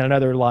 and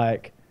another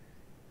like,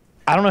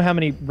 I don't know how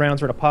many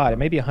rounds are in a pod. It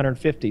may be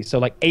 150. So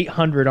like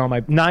 900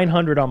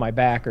 on my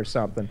back or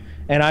something.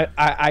 And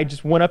I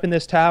just went up in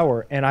this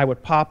tower and I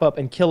would pop up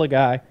and kill a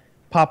guy.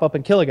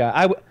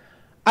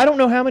 I don't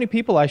know how many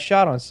people I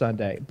shot on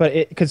Sunday,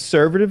 but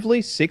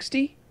conservatively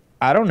 60.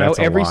 I don't know.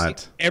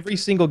 Every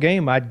single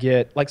game I'd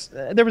get like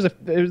there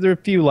were a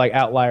few like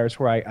outliers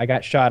where I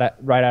got shot at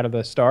right out of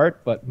the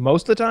start, but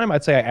most of the time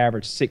I'd say I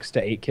averaged 6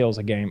 to 8 kills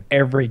a game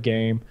every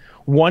game.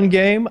 One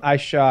game I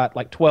shot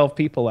like 12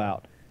 people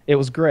out. It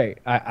was great.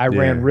 I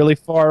ran really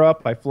far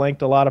up. I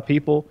flanked a lot of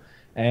people,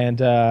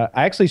 And I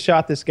actually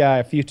shot this guy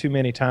a few too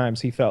many times.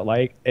 He felt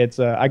like it's.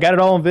 I got it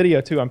all on video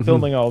too. I'm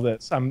filming all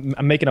this. I'm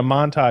making a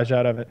montage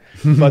out of it.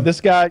 But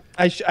this guy,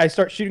 I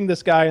start shooting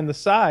this guy in the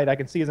side. I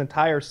can see his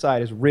entire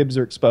side. His ribs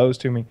are exposed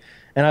to me,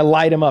 and I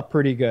light him up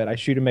pretty good. I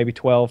shoot him maybe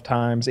 12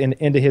 times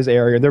into his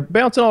area. They're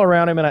bouncing all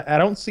around him, and I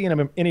don't see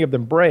any of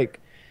them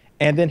break.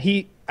 And then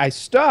I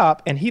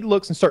stop, and he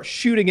looks and starts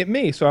shooting at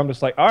me. So I'm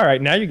just like, all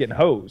right, now you're getting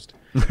hosed.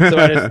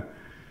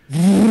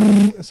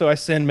 So I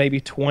send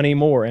maybe 20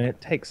 more, and it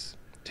takes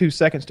 2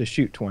 seconds to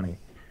shoot 20.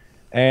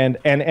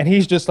 And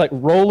he's just like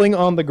rolling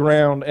on the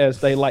ground as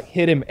they like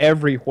hit him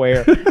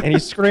everywhere. And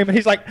he's screaming.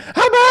 He's like,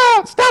 "I'm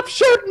out! Stop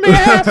shooting me,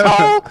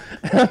 asshole!"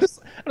 And I was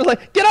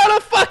like, "Get out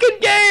of the fucking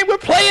game! We're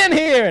playing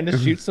here!" And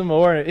just shoot some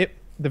more.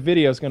 The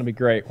video is going to be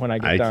great when I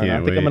get done. I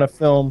think I'm going to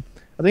film.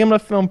 I think I'm going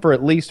to film for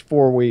at least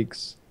 4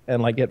 weeks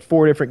and like get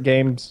 4 different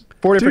games,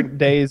 4 different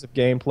days of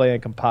gameplay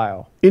and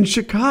compile. In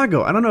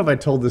Chicago, I don't know if I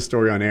told this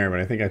story on air, but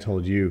I think I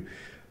told you.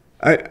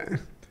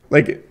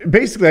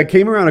 Basically, I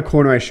came around a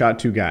corner, I shot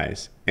 2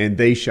 guys, and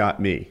they shot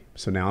me.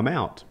 So now I'm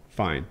out.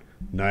 Fine.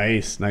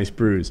 Nice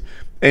bruise.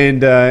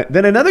 And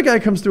then another guy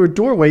comes through a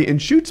doorway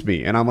and shoots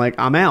me, and I'm like,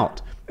 I'm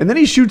out. And then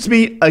he shoots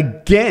me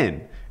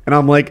again, and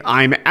I'm like,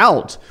 I'm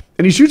out.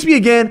 And he shoots me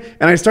again,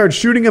 and I start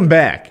shooting him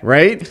back,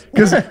 right?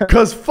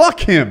 Because fuck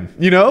him,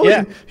 you know?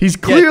 Yeah. He's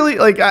clearly,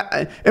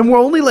 and we're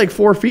only like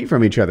 4 feet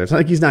from each other. It's not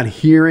like he's not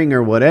hearing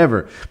or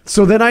whatever.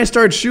 So then I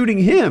start shooting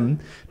him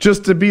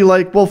just to be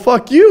like, well,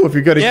 fuck you if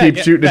you're going to keep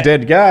shooting a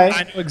dead guy.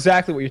 I know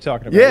exactly what you're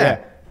talking about.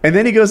 Yeah. And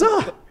then he goes,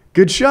 oh,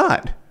 good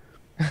shot.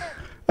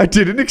 I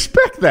didn't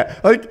expect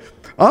that. Like,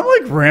 I'm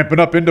like ramping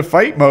up into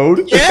fight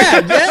mode.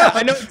 Yeah.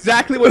 I know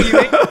exactly what you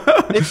mean.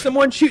 If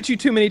someone shoots you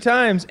too many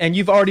times and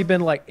you've already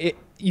been like,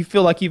 you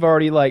feel like you've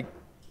already like,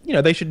 you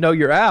know, they should know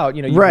you're out.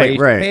 You know, you raised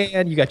your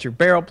hand, you got your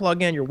barrel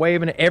plug in, you're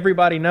waving it,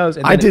 everybody knows.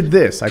 And I did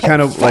this. I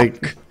kind of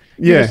like,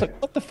 yeah.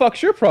 Like, what the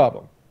fuck's your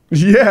problem?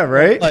 Yeah,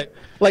 right.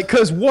 Like,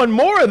 cause one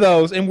more of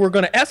those, and we're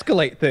gonna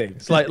escalate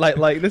things. Like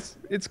this.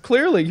 It's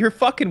clearly you're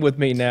fucking with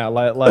me now.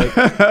 Like.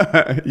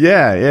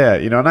 yeah.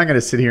 You know, I'm not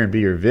gonna sit here and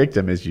be your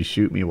victim as you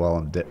shoot me while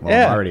I'm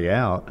already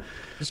out.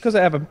 Just because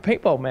I have a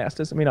paintball mask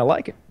doesn't mean I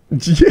like it.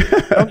 Yeah.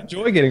 I don't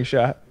enjoy getting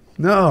shot.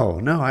 No,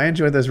 I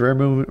enjoy those rare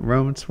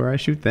moments where I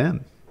shoot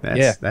them.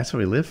 That's what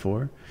we live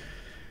for.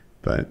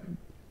 But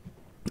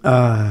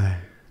I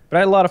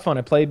had a lot of fun.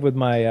 I played with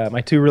my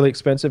my 2 really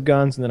expensive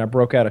guns, and then I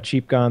broke out a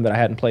cheap gun that I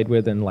hadn't played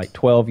with in like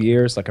 12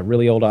 years, like a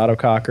really old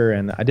autococker,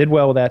 and I did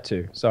well with that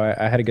too. So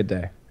I had a good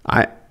day.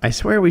 I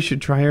swear we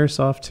should try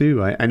airsoft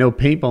too. I know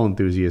paintball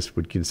enthusiasts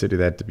would consider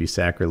that to be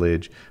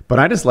sacrilege, but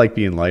I just like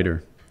being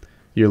lighter.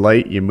 You're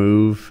light, you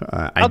move.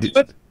 I'll do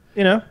it.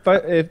 You know,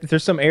 if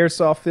there's some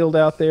airsoft field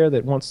out there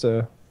that wants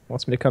me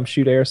to come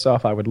shoot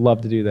airsoft, I would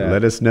love to do that.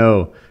 Let us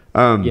know.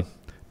 Yeah.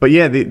 But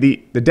yeah,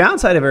 the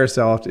downside of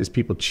airsoft is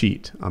people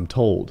cheat, I'm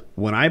told.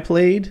 When I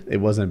played, it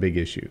wasn't a big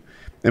issue.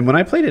 And when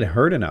I played, it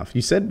hurt enough.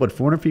 You said, what,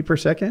 400 feet per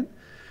second?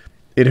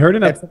 It hurt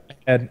enough.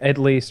 At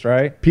least,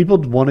 right? People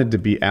wanted to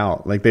be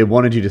out. Like, they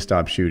wanted you to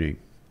stop shooting.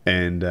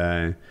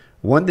 And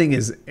one thing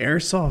is,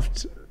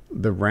 airsoft,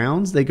 the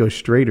rounds, they go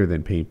straighter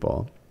than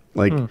paintball.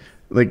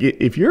 Like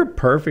if you're a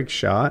perfect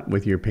shot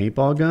with your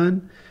paintball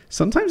gun,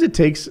 sometimes it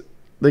takes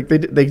like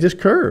they just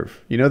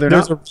curve. You know,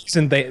 there's a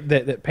reason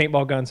that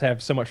paintball guns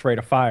have so much rate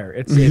of fire.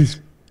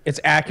 It's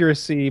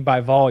accuracy by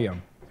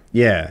volume.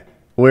 Yeah.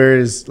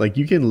 Whereas like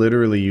you can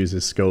literally use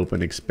a scope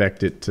and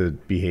expect it to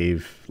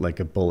behave like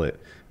a bullet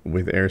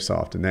with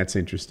airsoft, and that's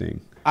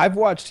interesting. I've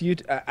watched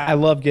I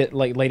love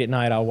late at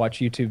night. I'll watch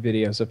YouTube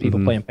videos of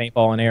people playing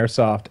paintball and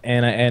airsoft,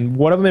 and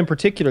one of them in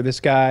particular, this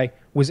guy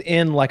was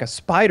in like a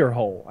spider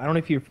hole. I don't know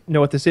if you know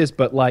what this is,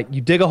 but like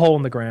you dig a hole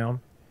in the ground,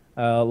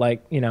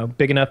 like you know,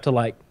 big enough to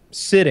like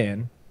sit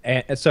in,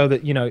 and so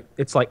that you know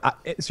it's like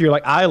so you're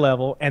like eye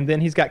level, and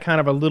then he's got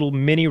kind of a little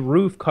mini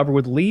roof covered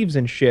with leaves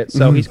and shit.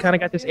 So he's kind of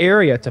got this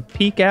area to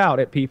peek out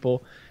at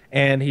people.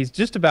 And he's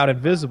just about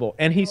invisible,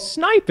 and he's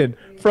sniping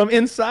from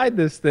inside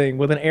this thing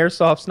with an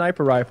airsoft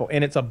sniper rifle,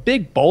 and it's a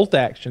big bolt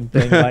action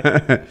thing.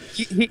 Like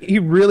he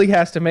really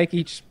has to make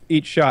each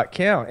shot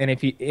count, and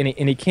if he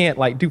can't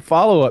like do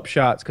follow up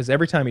shots because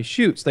every time he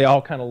shoots, they all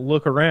kind of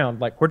look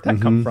around like where'd that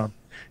come from,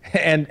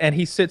 and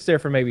he sits there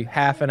for maybe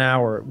half an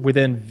hour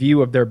within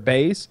view of their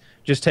base,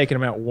 just taking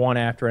them out one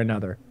after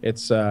another.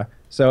 It's so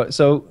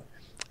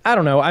I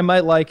don't know. I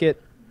might like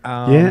it.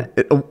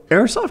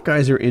 Airsoft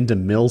guys are into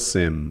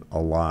milsim a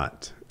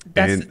lot.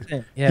 That's the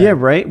thing. Yeah,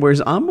 right.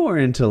 Whereas I'm more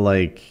into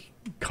like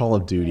Call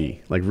of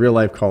Duty, like real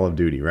life Call of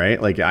Duty,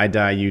 right? Like I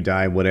die, you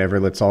die, whatever.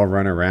 Let's all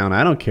run around.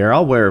 I don't care.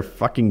 I'll wear a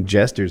fucking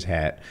jester's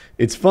hat.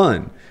 It's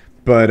fun.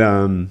 But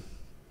I'm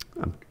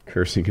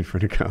cursing in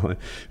front of Colin.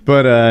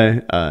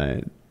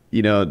 But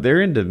you know,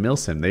 they're into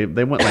milsim.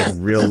 They want like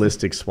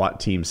realistic SWAT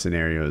team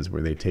scenarios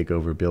where they take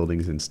over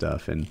buildings and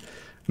stuff, and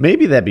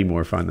maybe that'd be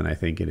more fun than I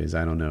think it is.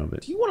 I don't know.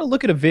 But do you want to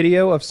look at a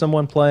video of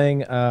someone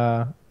playing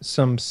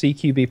some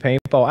CQB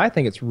paintball? I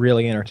think it's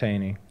really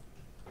entertaining.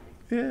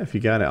 Yeah, if you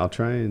got it, I'll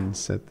try and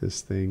set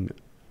this thing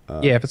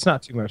up. Yeah, if it's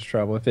not too much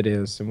trouble. If it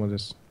is, then we'll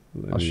just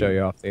I'll show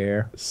you off the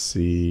air.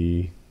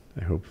 See.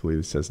 Hopefully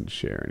this doesn't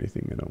share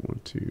anything I don't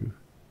want to.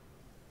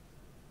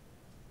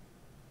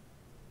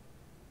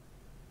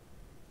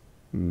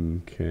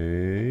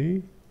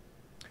 Okay.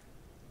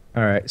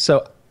 All right.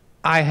 So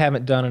I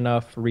haven't done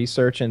enough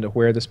research into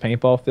where this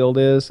paintball field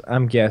is.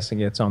 I'm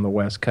guessing it's on the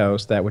West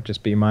Coast. That would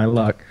just be my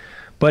luck.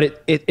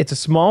 But it's a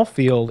small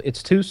field.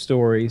 It's 2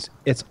 stories.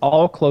 It's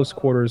all close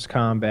quarters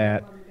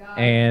combat.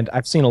 And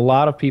I've seen a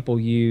lot of people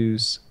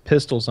use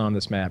pistols on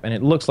this map, and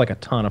it looks like a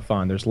ton of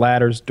fun. There's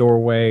ladders,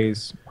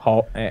 doorways.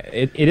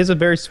 It is a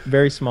very,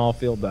 very small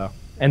field, though.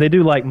 And they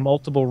do, like,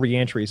 multiple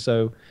re-entries.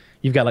 So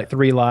you've got, like,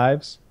 3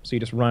 lives. So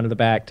you just run to the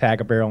back, tag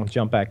a barrel, and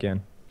jump back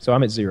in. So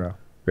I'm at 0.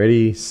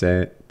 Ready,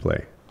 set,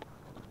 play.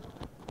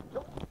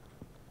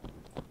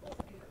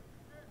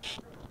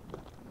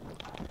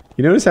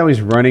 You notice how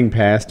he's running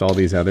past all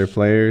these other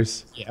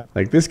players? Yeah.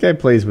 Like, this guy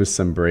plays with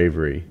some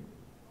bravery.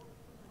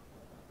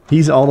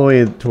 He's all the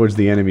way towards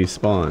the enemy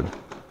spawn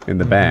in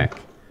the back.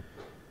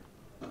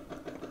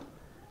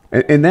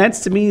 And that's,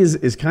 to me,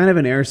 is kind of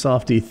an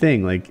airsofty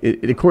thing. Like,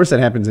 of course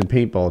that happens in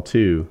paintball,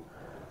 too.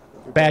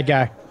 Bad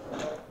guy.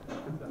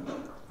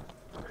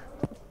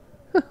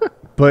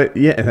 But,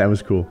 yeah, that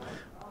was cool.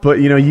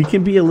 But, you know, you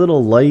can be a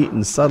little light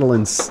and subtle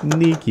and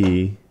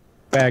sneaky.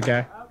 Bad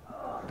guy.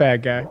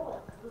 Bad guy.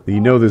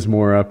 You know there's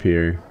more up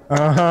here.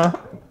 Uh-huh.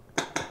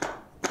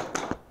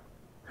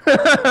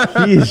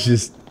 He is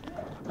just...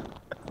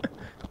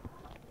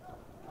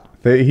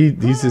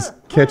 He's just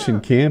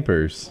catching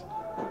campers.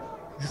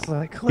 He's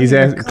like, He's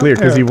clear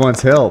because he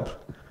wants help.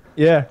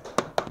 Yeah.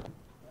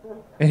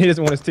 And he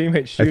doesn't want his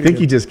teammates shooting I think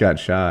he him. just got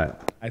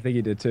shot. I think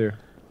he did too.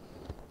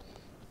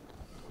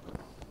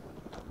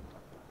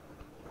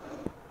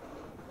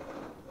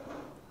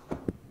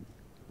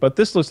 But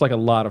this looks like a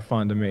lot of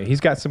fun to me. He's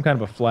got some kind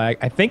of a flag.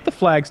 I think the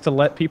flag's to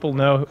let people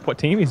know what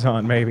team he's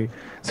on, maybe,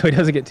 so he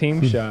doesn't get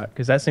team shot,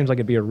 because that seems like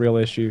it'd be a real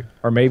issue.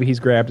 Or maybe he's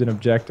grabbed an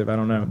objective. I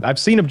don't know. I've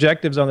seen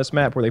objectives on this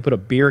map where they put a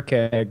beer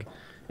keg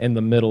in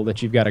the middle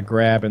that you've got to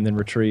grab and then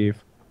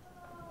retrieve.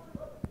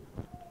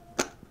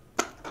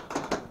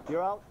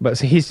 You're out. But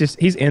see,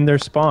 he's in their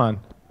spawn.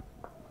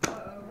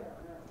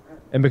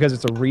 And because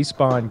it's a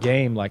respawn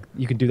game, like,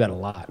 you can do that a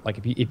lot.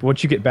 Like, if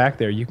once you get back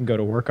there, you can go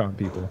to work on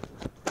people.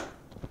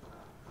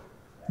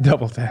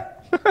 Double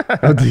tap.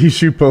 Oh, did he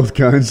shoot both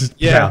guns?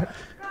 Yeah.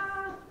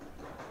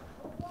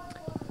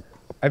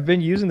 I've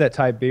been using that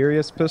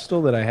Tiberius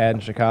pistol that I had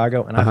in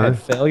Chicago, and I've had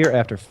failure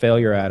after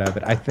failure out of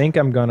it. I think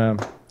I'm going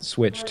to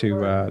switch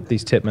to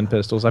these Tippmann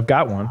pistols. I've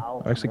got one.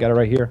 I've actually got it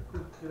right here.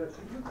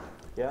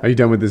 Are you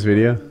done with this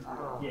video?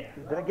 Yeah.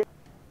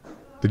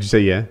 Did you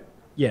say yeah?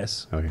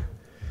 Yes. Okay.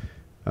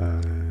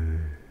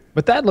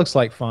 But that looks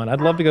like fun.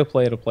 I'd love to go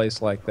play at a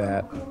place like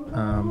that.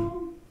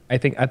 I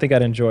think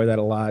I'd enjoy that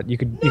a lot. You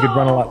could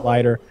run a lot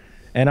lighter.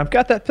 And I've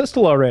got that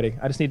pistol already.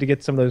 I just need to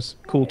get some of those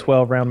cool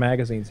 12-round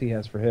magazines he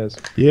has for his.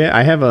 Yeah,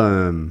 I have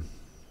a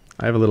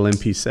little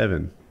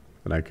MP7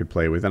 that I could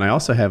play with, and I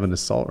also have an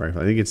assault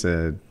rifle. I think it's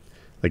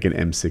like an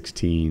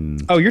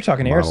M16. Oh, you're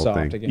talking model airsoft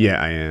thing. again.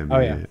 Yeah, I am. Oh,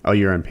 yeah. Oh,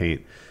 you're on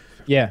paint.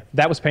 Yeah,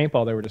 that was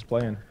paintball they were just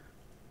playing.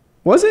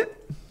 Was it?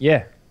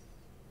 Yeah.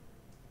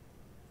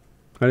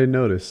 I didn't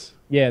notice.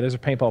 Yeah, those are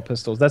paintball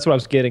pistols. That's what I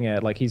was getting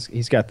at. Like,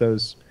 he's got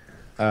those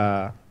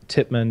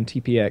Tippmann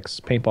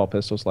TPX paintball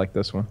pistols like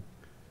this one.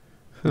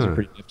 Those are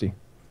pretty nifty.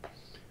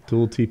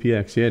 Dual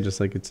TPX, yeah, just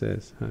like it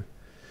says. Huh.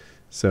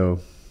 So,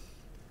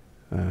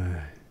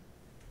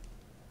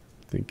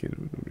 thinking,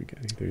 what do we got?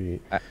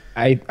 38.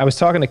 I was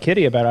talking to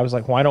Kitty about it. I was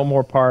like, why don't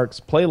more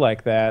parks play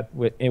like that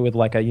with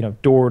like a, you know,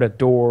 door to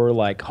door,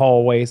 like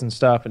hallways and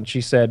stuff? And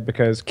she said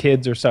because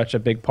kids are such a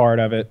big part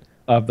of it,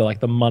 of the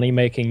like the money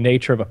making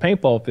nature of a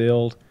paintball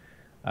field,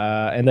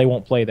 and they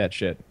won't play that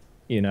shit,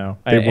 you know.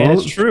 And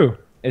it's true.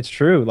 It's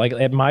true. Like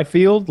at my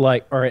field,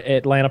 like, or at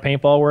Atlanta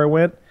Paintball where I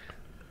went,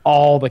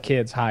 all the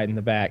kids hide in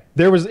the back.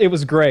 It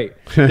was great.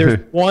 There's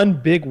one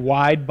big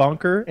wide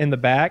bunker in the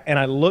back, and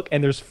I look,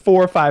 and there's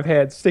 4 or 5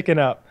 heads sticking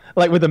up,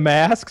 like with the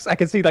masks. I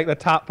can see like the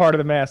top part of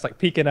the mask like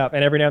peeking up,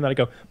 and every now and then I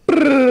go,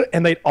 brrr,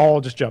 and they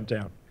all just jump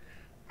down.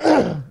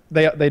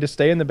 They just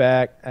stay in the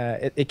back.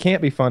 It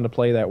can't be fun to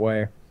play that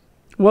way.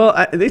 Well,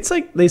 it's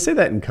like they say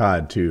that in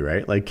COD too,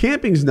 right? Like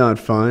camping's not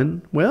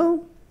fun.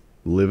 Well,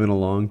 living a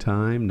long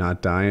time,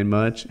 not dying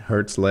much,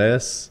 hurts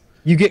less.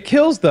 You get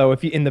kills, though,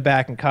 if you in the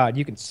back in COD.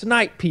 You can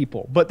snipe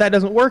people, but that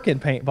doesn't work in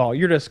paintball.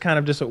 You're just kind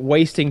of just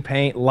wasting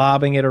paint,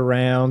 lobbing it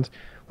around.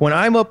 When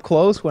I'm up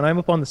close, when I'm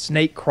up on the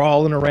snake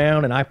crawling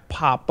around and I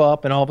pop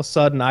up and all of a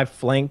sudden I've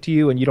flanked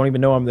you and you don't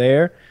even know I'm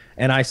there,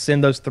 and I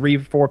send those 3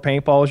 or 4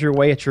 paintballs your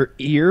way at your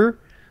ear,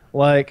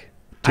 like,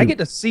 dude, I get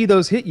to see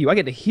those hit you. I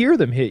get to hear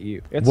them hit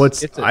you.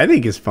 I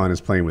think is fun is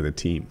playing with a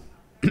team.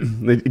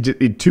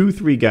 2,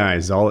 3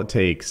 guys is all it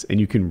takes, and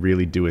you can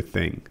really do a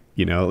thing.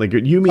 You know, like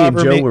you, me, and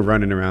Joe were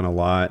running around a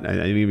lot.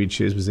 Maybe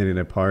Chiz was in it,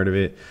 a part of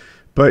it.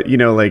 But, you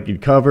know, like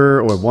you'd cover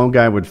or one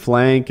guy would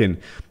flank. And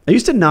I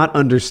used to not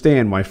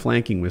understand why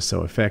flanking was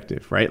so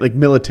effective, right? Like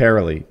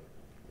militarily.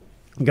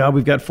 God,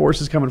 we've got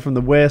forces coming from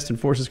the west and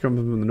forces coming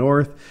from the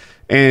north.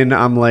 And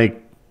I'm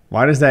like,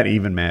 Why does that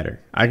even matter?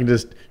 I can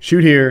just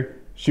shoot here.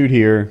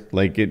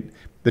 Like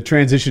the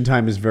transition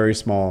time is very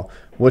small.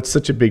 What's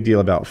such a big deal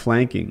about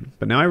flanking?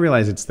 But now I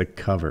realize it's the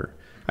cover.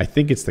 I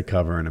think it's the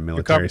cover in a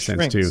military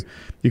sense shrinks. too.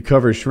 You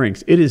cover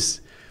shrinks. It's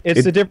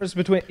the difference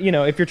between,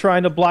 if you're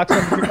trying to block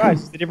something with your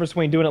eyes, it's the difference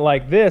between doing it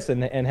like this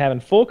and having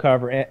full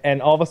cover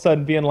and all of a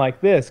sudden being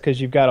like this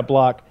because you've got to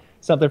block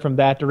something from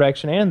that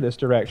direction and this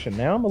direction.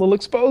 Now I'm a little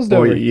exposed or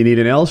over here. you need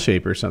an L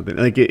shape or something.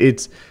 Like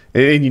and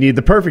you need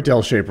the perfect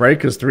L shape, right?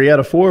 Because 3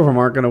 out of 4 of them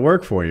aren't going to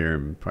work for you.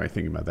 I'm probably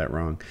thinking about that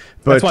wrong.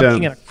 But That's why I'm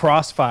thinking a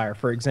crossfire,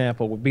 for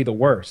example, would be the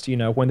worst.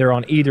 When they're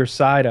on either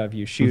side of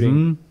you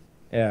shooting.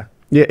 Yeah.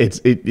 yeah,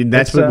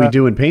 that's what we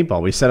do in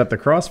paintball. We set up the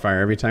crossfire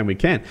every time we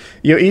can.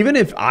 Even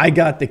if I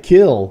got the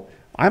kill,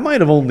 I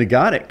might have only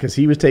got it because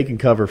he was taking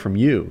cover from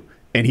you,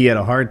 and he had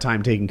a hard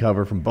time taking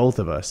cover from both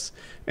of us.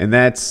 And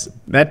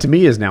that to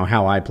me is now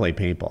how I play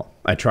paintball.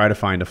 I try to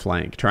find a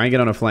flank, try and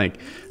get on a flank,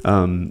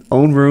 own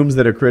rooms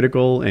that are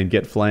critical, and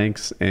get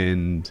flanks.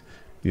 And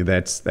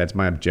that's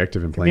my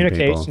objective in playing paintball.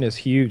 Communication is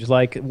huge.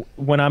 Like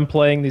when I'm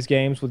playing these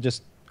games with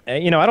just, I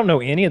don't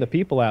know any of the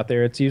people out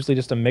there. It's usually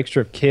just a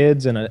mixture of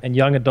kids and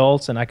young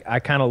adults, and I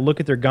kind of look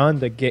at their gun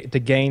to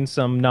gain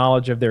some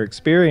knowledge of their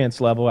experience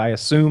level. I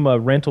assume a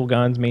rental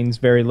gun means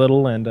very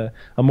little, and a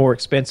more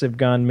expensive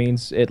gun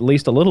means at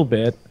least a little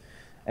bit.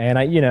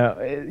 And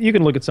you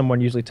can look at someone,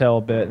 usually tell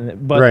a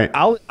bit, but Right.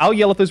 I'll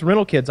yell at those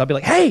rental kids. I'll be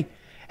like, hey,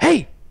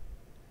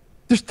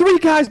 there's 3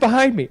 guys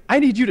behind me. I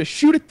need you to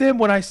shoot at them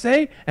when I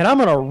say, and I'm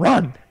gonna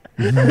run.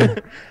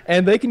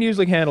 And they can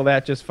usually handle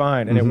that just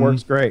fine, and it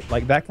works great.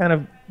 Like that kind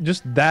of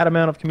just that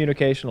amount of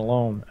communication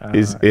alone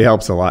It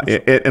helps a lot.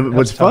 And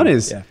what's fun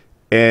is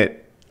yeah.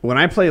 when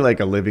I play like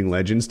a Living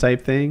Legends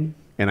type thing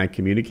and I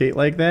communicate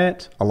like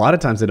that, a lot of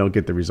times I don't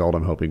get the result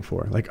I'm hoping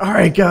for. Like, all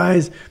right,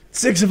 guys,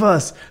 6 of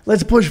us,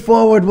 let's push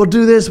forward. We'll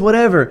do this,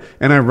 whatever.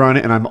 And I run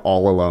it and I'm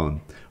all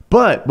alone.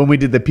 But when we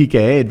did the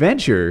PKA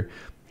adventure,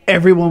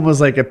 everyone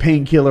was like a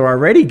painkiller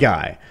already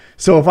guy.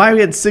 So if I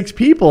had 6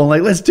 people and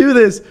like, let's do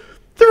this,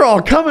 they're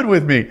all coming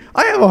with me.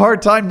 I have a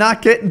hard time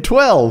not getting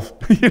 12.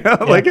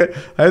 Like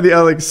I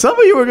had some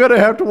of you are going to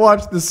have to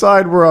watch the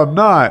side where I'm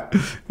not.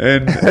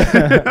 And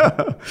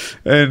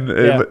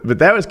but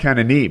that was kind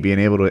of neat being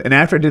able to. And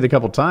after I did it a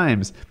couple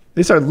times,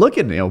 they started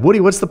looking. Woody,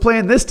 what's the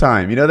plan this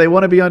time? They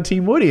want to be on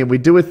Team Woody, and we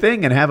do a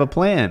thing and have a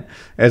plan,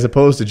 as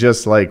opposed to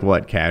just like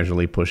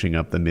casually pushing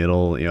up the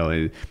middle.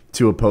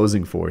 To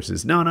opposing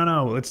forces.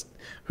 No.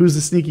 Who's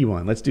the sneaky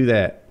one? Let's do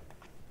that.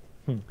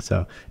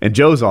 So, and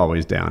Joe's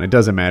always down. It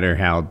doesn't matter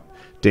how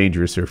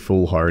dangerous or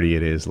foolhardy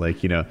it is. Like,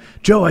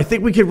 Joe, I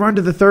think we could run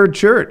to the 3rd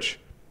church.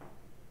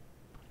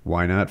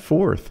 Why not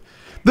 4th?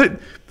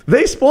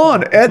 They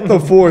spawn at the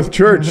 4th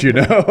church,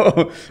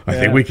 I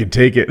think we can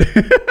take it.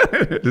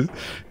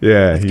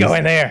 Let's go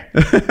in there.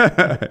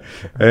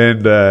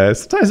 And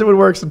sometimes it would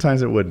work,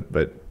 sometimes it wouldn't.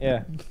 But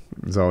yeah,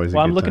 it's always.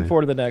 I'm looking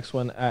forward to the next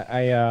one.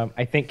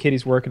 I think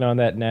Kitty's working on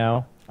that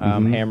now.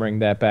 Hammering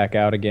that back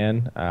out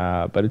again,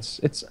 but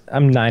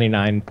I'm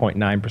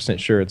 99.9%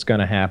 sure it's going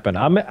to happen.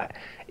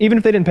 Even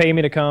if they didn't pay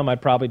me to come,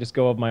 I'd probably just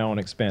go of my own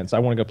expense. I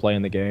want to go play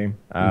in the game.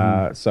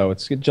 So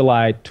it's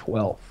July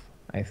 12th,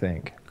 I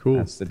think. Cool.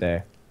 That's the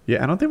day.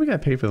 Yeah, I don't think we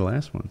got paid for the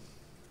last one.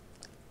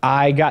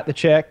 I got the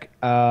check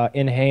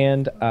in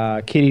hand.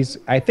 Kitty's.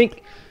 I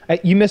think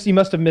you must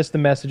have missed the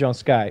message on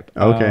Skype.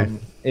 Okay.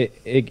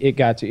 It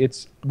got to.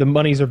 The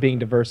monies are being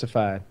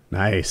diversified.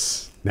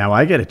 Nice. Now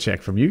I get a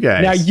check from you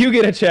guys. Now you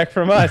get a check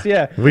from us.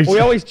 Yeah. we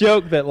always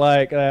joke that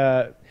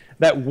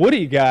that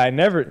Woody guy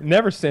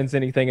never sends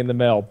anything in the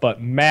mail,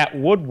 but Matt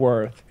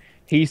Woodworth,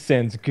 he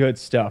sends good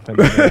stuff in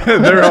the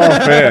mail. They're all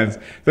fans.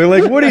 They're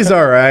like, Woody's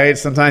all right.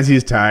 Sometimes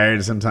he's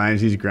tired.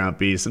 Sometimes he's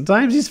grumpy.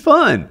 Sometimes he's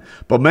fun.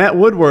 But Matt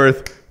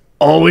Woodworth,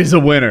 always a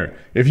winner.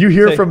 If you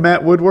hear from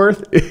Matt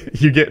Woodworth,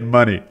 you're getting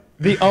money.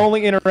 The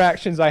only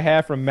interactions I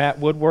have from Matt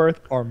Woodworth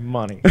are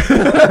money.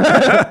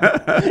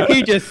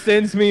 He just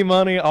sends me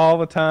money all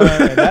the time.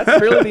 And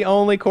that's really the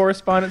only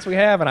correspondence we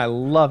have, and I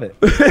love it.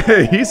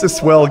 He's a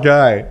swell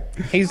guy.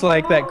 He's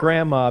like that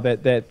grandma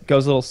that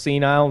goes a little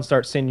senile and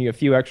starts sending you a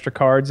few extra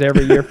cards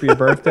every year for your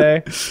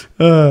birthday.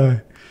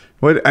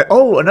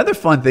 Another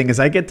fun thing is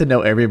I get to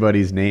know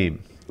everybody's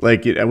name.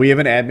 Like, we have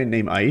an admin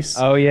named Ice.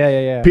 Oh,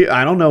 yeah.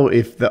 I don't know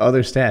if the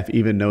other staff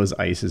even knows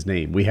Ice's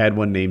name. We had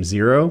one named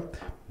Zero.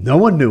 No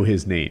one knew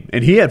his name,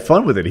 and he had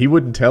fun with it. He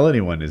wouldn't tell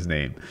anyone his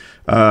name.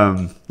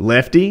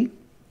 Lefty,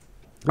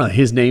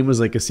 his name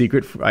was like a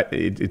secret.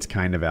 It's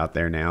kind of out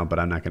there now, but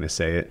I'm not going to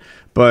say it.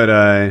 But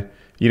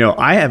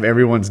I have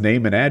everyone's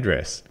name and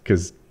address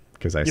because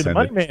I send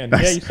it. Man.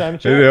 Yeah, you signed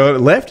the check.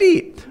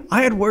 Lefty,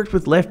 I had worked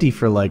with Lefty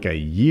for like a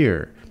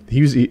year.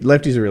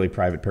 Lefty's a really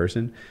private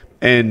person.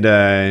 And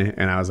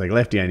I was like,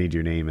 Lefty, I need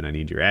your name and I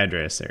need your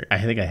address. I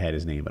think I had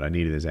his name, but I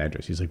needed his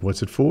address. He's like,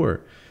 what's it for?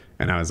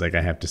 And I was like,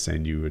 I have to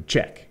send you a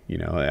check.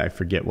 I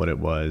forget what it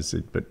was.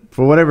 But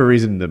for whatever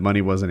reason, the money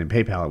wasn't in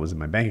PayPal. It was in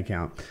my bank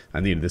account.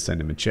 I needed to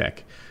send him a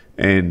check.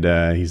 And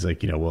he's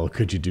like, well,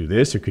 could you do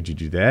this or could you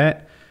do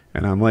that?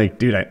 And I'm like,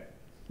 dude,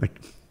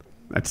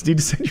 I just need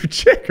to send you a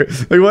check.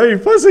 Like, why are you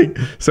fussing?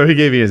 So he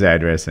gave me his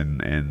address,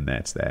 and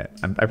that's that.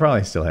 I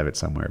probably still have it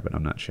somewhere, but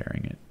I'm not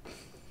sharing it.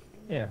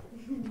 Yeah,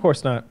 of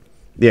course not.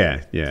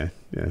 Yeah.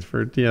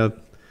 For it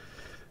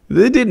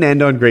didn't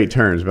end on great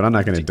terms, but I'm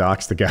not going to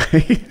dox the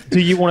guy. Do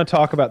you want to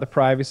talk about the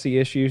privacy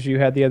issues you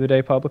had the other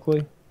day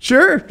publicly?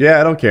 Sure.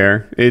 Yeah, I don't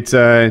care. It's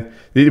I've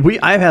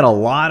had a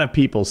lot of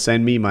people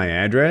send me my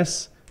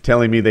address,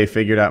 telling me they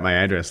figured out my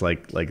address,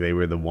 like they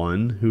were the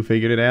one who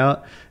figured it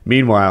out.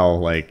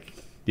 Meanwhile,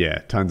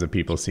 tons of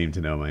people seem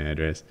to know my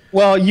address.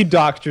 Well, you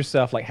doxed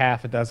yourself like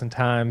half a dozen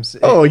times.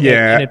 Oh,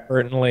 yeah.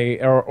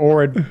 Inadvertently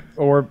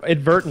or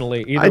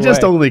advertently. Either I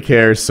just way. only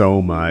care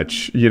so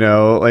much,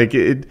 like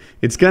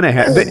it's gonna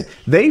happen.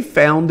 They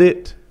found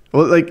it.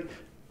 Well, like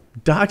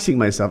doxing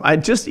myself. I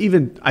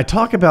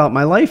talk about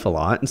my life a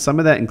lot, and some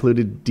of that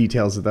included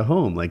details of the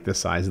home, like the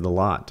size of the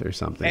lot or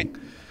something.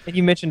 And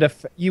you mentioned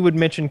you would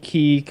mention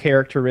key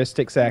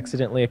characteristics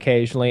accidentally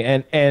occasionally,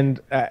 and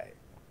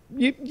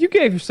you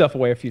gave yourself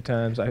away a few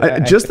times.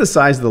 Just the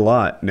size of the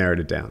lot narrowed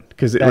it down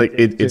because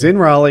it's in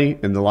Raleigh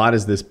and the lot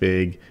is this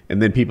big,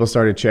 and then people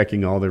started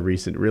checking all the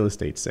recent real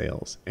estate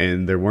sales,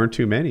 and there weren't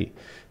too many,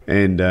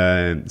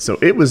 and so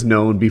it was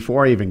known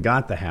before I even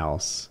got the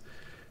house.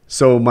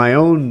 So my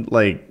own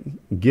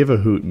give a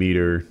hoot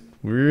meter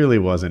really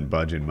wasn't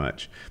budging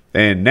much.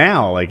 And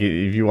now, if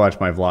you watch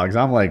my vlogs,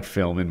 I'm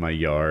filming my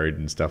yard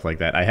and stuff like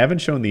that. I haven't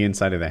shown the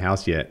inside of the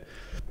house yet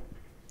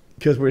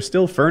because we're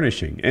still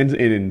furnishing and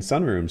in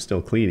sunroom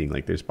still cleaning.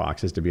 There's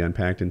boxes to be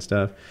unpacked and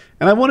stuff.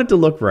 And I want it to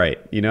look right.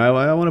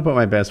 I want to put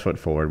my best foot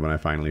forward when I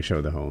finally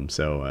show the home.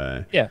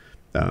 So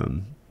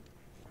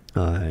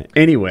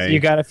anyway, so you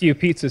got a few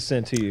pizzas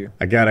sent to you.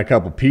 I got a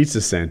couple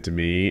pizzas sent to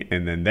me,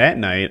 and then that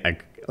night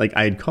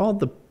I had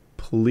called the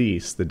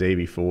police the day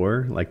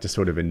before, to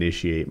sort of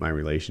initiate my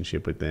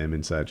relationship with them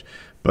and such.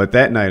 But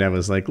that night I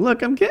was like,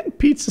 look, I'm getting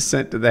pizza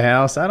sent to the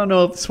house. I don't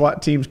know if the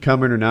SWAT team's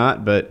coming or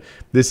not, but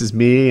this is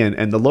me.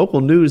 And the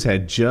local news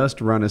had just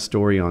run a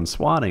story on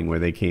swatting where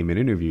they came and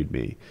interviewed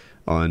me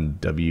on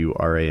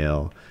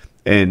WRAL.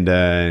 And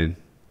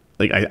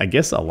I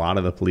guess a lot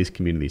of the police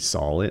community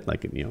saw it. I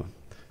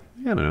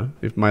don't know.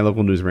 If my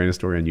local news ran a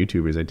story on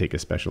YouTubers, I'd take a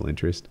special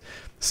interest.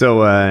 So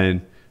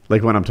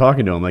when I'm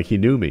talking to him, he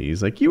knew me.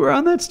 He's like, you were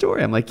on that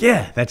story. I'm like,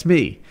 yeah, that's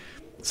me.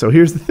 So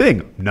here's the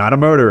thing. I'm not a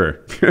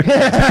murderer.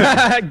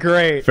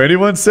 Great. If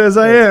anyone says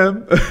I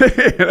am,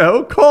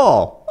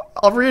 call.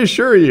 I'll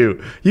reassure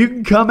you. You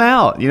can come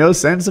out,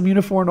 send some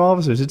uniformed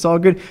officers. It's all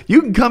good.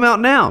 You can come out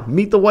now.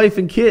 Meet the wife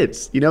and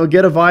kids, get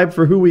a vibe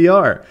for who we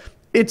are.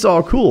 It's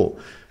all cool.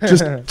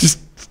 Just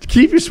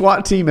keep your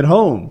SWAT team at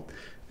home.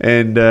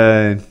 And,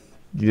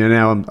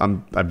 now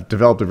I've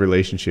developed a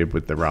relationship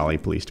with the Raleigh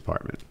Police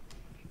Department.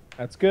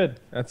 That's good.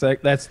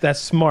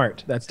 That's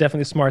smart. That's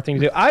definitely a smart thing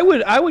to do.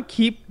 I would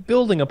keep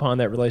building upon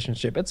that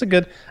relationship. It's a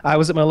good. I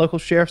was at my local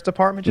sheriff's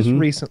department just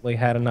recently.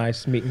 Had a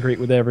nice meet and greet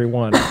with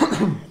everyone.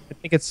 I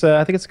think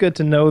it's good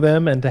to know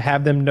them and to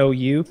have them know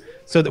you,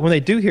 so that when they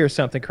do hear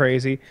something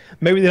crazy,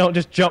 maybe they don't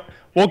just jump.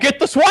 Well, get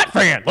the SWAT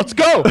van. Let's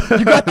go.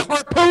 You got the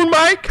harpoon,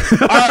 Mike?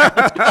 All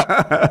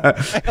right,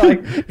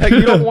 let's go.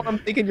 You don't want them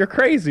thinking you're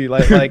crazy. We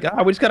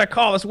just got to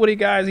call this Woody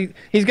guys.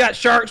 He's got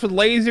sharks with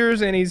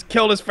lasers and he's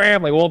killed his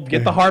family. Well,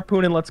 get the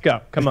harpoon and let's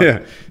go. Come on.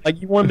 Yeah.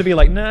 You want them to be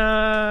like,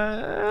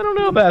 nah, I don't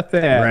know about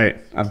that. Right.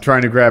 I'm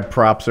trying to grab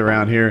props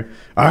around here.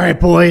 All right,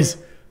 boys.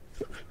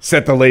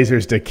 Set the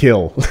lasers to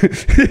kill.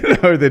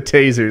 Or the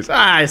tasers.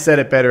 I said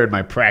it better in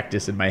my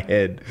practice in my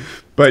head.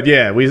 But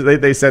yeah,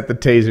 they set the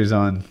tasers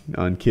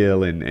on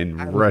kill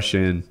and rush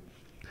in.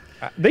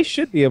 They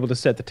should be able to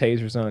set the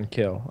tasers on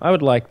kill. I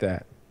would like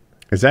that.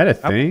 Is that a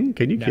thing?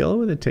 Can you kill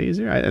with a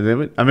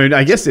taser? I mean,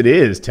 I guess it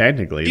is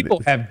technically.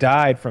 People have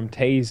died from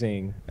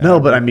tasing. No,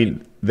 but I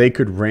mean, they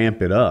could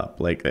ramp it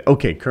up.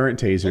 Okay, current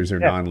tasers are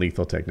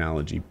non-lethal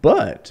technology,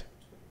 but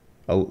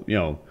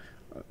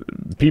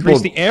people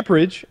increase the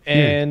amperage,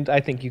 and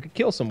I think you could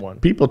kill someone.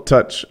 People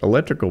touch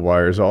electrical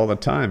wires all the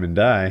time and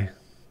die.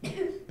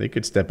 They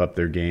could step up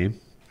their game.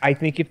 I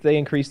think if they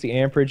increase the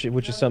amperage,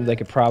 which is something they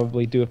could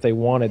probably do if they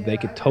wanted, they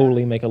could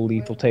totally make a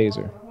lethal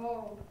taser.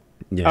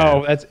 Yeah.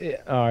 Oh, that's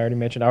it. Oh, I already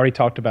mentioned. I already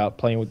talked about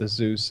playing with the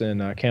Zeus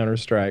and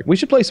Counter-Strike. We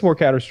should play some more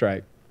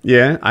Counter-Strike.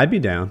 Yeah, I'd be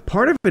down.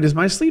 Part of it is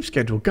my sleep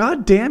schedule.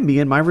 God damn me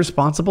and my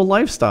responsible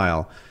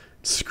lifestyle.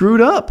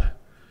 Screwed up.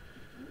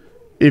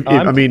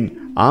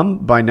 I'm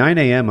by 9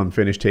 a.m. I'm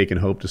finished taking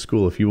Hope to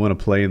school. If you want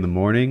to play in the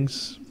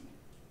mornings.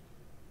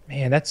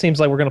 Man, that seems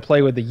like we're going to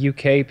play with the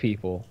UK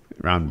people.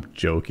 I'm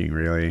joking,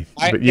 really.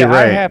 But you're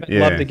right. I haven't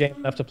loved the game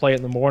enough to play it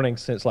in the morning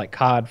since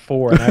COD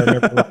 4, and I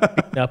remember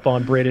beating up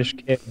on British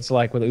kids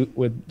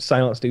with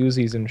silenced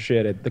Uzis and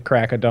shit at the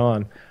crack of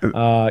dawn.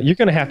 You're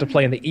going to have to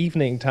play in the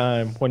evening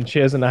time when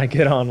Chiz and I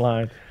get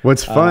online.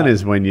 What's fun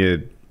is when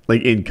you,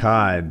 in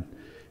COD,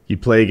 you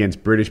play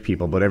against British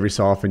people, but every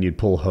so often you'd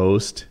pull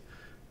host,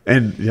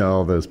 and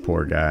all those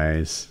poor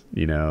guys,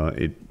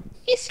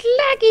 It's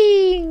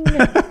lagging!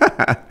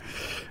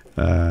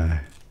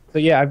 So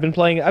yeah, I've been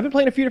playing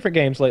a few different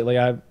games lately.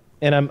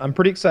 and I'm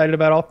pretty excited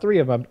about all three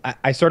of them.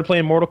 I started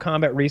playing Mortal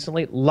Kombat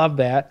recently. Love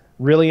that.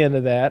 Really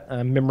into that.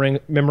 I'm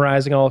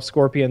memorizing all of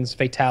Scorpion's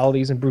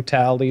fatalities and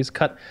brutalities.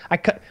 I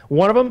cut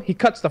one of them. He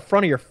cuts the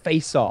front of your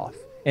face off,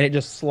 and it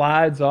just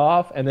slides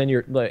off, and then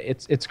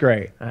it's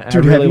great. Dude, I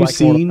really have you like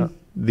seen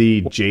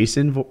the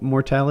Jason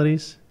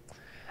mortalities?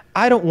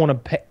 I don't want to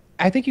pay.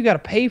 I think you got to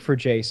pay for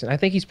Jason. I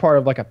think he's part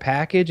of like a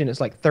package, and it's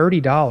like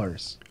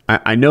 $30.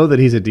 I know that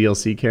he's a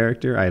DLC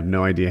character. I have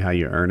no idea how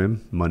you earn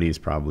him. Money is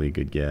probably a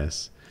good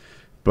guess.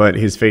 But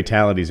his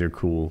fatalities are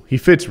cool. He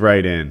fits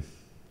right in.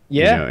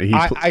 Yeah, You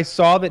know, I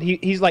saw that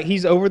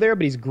he's over there,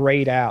 but he's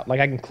grayed out. Like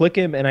I can click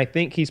him, and I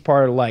think he's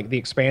part of like the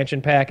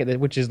expansion pack,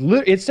 which is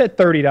it said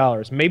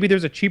 $30. Maybe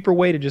there's a cheaper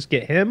way to just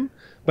get him,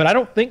 but I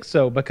don't think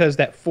so because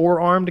that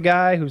four-armed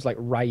guy who's like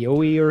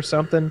Ryoi or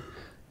something,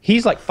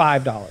 he's like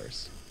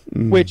 $5,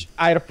 which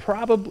I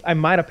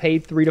might have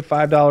paid $3 to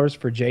 $5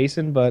 for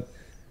Jason, but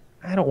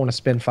I don't want to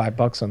spend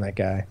 $5 on that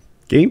guy.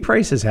 Game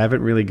prices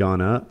haven't really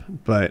gone up,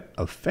 but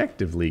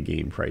effectively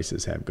game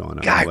prices have gone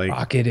up.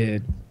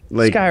 Skyrocketed.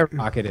 Like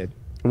Skyrocketed.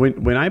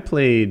 when I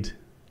played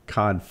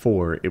COD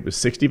 4, it was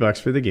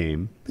 $60 for the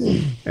game,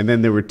 and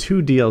then there were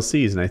 2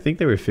 DLCs, and I think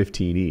they were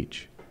 $15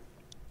 each.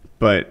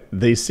 But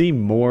they seem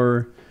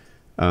more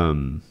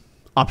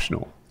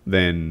optional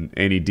than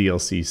any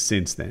DLC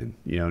since then.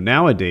 You know,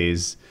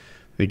 nowadays,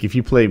 like if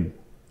you play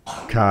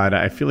COD,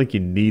 I feel like you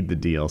need the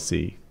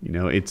DLC. You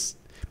know, it's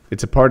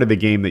a part of the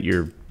game that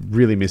you're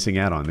really missing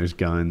out on. There's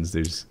guns,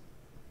 there's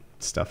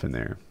stuff in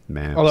there,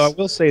 maps. Although I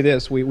will say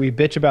this, we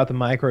bitch about the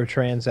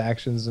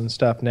microtransactions and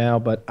stuff now,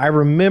 but I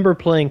remember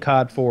playing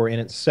COD 4 in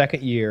its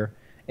second year,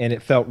 and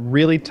it felt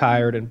really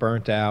tired and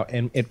burnt out,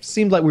 and it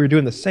seemed like we were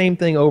doing the same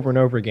thing over and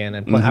over again.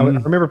 And I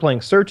remember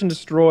playing Search and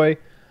Destroy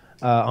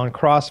on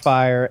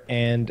Crossfire,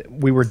 and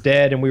we were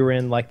dead, and we were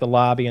in like the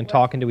lobby and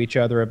talking to each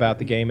other about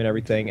the game and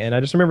everything. And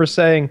I just remember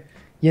saying,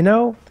 you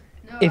know,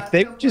 if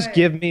they would just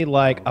give me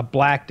like a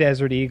Black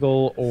Desert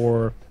Eagle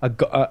or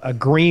a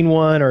green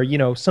one or, you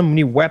know, some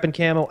new weapon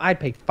camo, I'd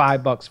pay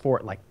 $5 for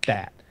it like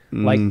that.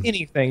 Like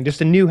anything,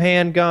 just a new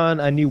handgun,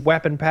 a new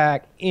weapon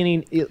pack,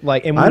 and we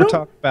were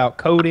talking about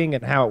coding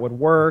and how it would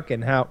work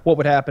and what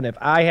would happen if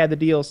I had the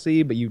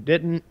DLC but you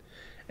didn't.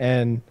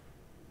 And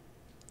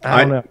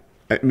I don't know.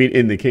 I mean,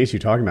 in the case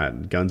you're talking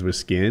about, guns with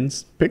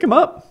skins, pick them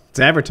up. It's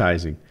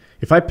advertising.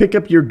 If I pick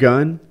up your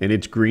gun and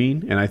it's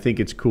green and I think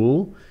it's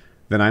cool,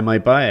 then I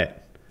might buy it.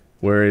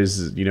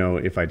 Whereas, you know,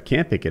 if I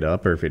can't pick it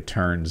up or if it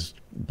turns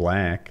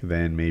black,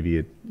 then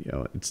maybe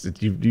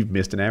you've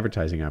missed an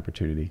advertising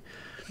opportunity.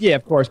 Yeah,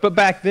 of course. But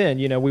back then,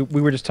 you know, we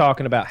were just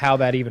talking about how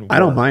that even worked. I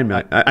don't mind,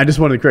 man. I just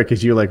wanted to correct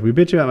because you're like, we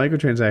bitch about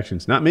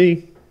microtransactions. Not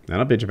me. I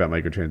don't bitch about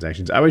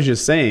microtransactions. I was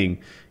just saying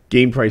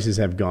game prices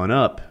have gone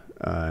up.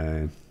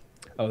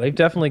 Oh, they've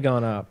definitely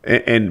gone up.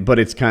 But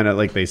it's kind of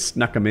like they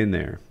snuck them in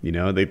there. You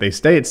know, they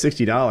stay at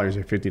 $60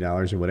 or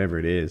 $50 or whatever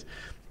it is.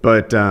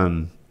 But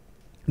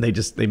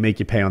they make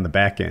you pay on the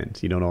back end.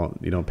 You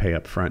don't pay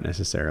up front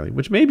necessarily,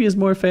 which maybe is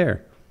more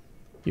fair.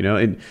 You know,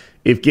 and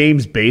if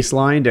games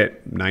baselined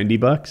at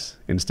 $90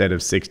 instead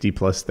of 60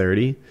 plus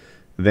 30,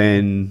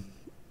 then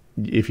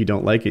if you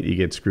don't like it, you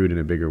get screwed in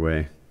a bigger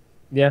way.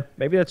 Yeah,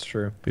 maybe that's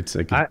true. It's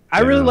like I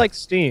really like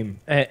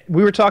Steam.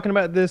 We were talking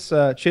about this.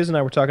 Chiz and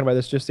I were talking about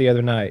this just the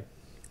other night.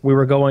 We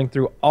were going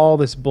through all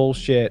this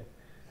bullshit,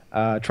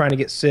 trying to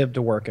get Civ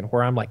to work, and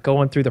where I'm like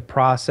going through the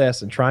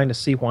process and trying to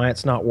see why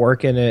it's not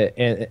working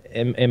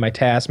in my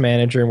task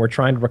manager, and we're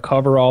trying to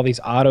recover all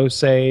these auto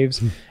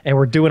saves, and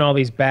we're doing all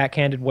these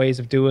backhanded ways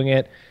of doing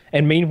it.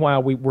 And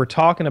meanwhile, we're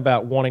talking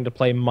about wanting to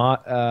play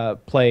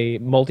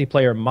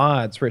multiplayer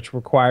mods, which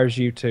requires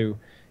you to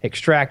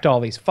extract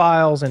all these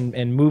files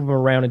and move them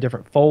around in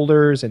different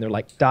folders, and they're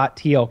like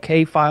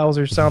 .tlk files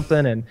or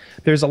something, and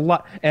there's a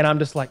lot, and I'm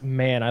just like,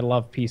 man, I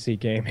love PC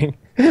gaming.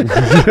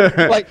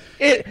 Like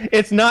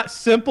it's not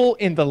simple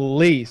in the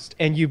least,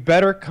 and you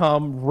better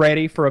come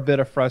ready for a bit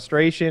of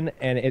frustration,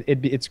 and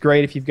it's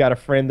great if you've got a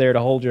friend there to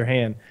hold your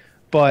hand.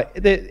 But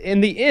in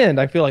the end,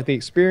 I feel like the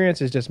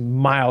experience is just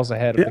miles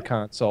ahead of the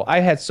console. I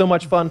had so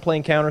much fun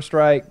playing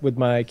Counter-Strike with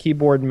my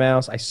keyboard and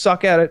mouse. I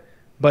suck at it,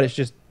 but it's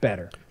just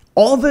better.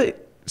 All the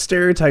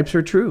stereotypes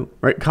are true,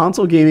 right?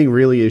 Console gaming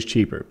really is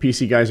cheaper.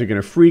 PC guys are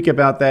going to freak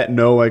about that.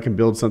 No, I can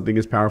build something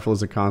as powerful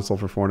as a console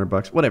for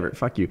 $400. Whatever,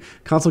 fuck you.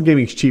 Console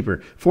gaming's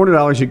cheaper.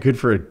 $400 you're good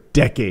for a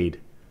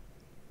decade,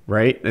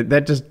 right?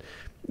 That just,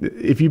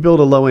 if you build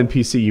a low-end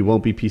PC, you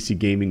won't be PC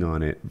gaming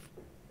on it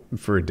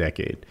for a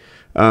decade.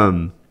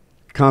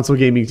 Console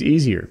gaming's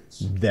easier.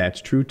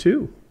 That's true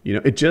too. You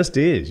know, it just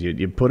is.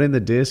 You put in the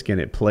disc and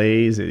it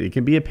plays. It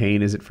can be a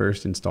pain as it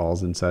first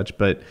installs and such,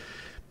 but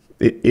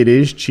it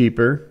is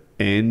cheaper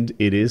and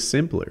it is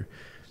simpler.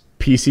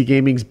 PC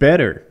gaming's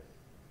better.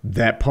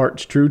 That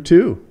part's true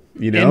too.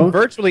 You know, in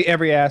virtually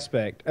every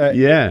aspect.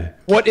 Yeah.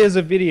 What is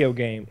a video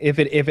game if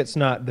it's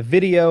not the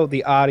video,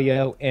 the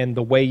audio, and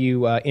the way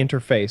you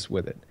interface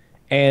with it?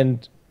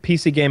 And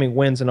PC gaming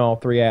wins in all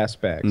three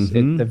aspects.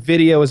 The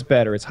video is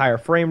better. It's higher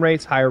frame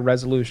rates, higher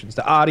resolutions.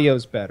 The audio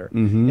is better. It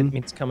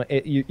means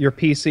your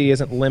PC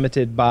isn't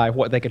limited by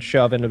what they could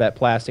shove into that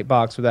plastic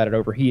box without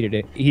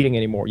it heating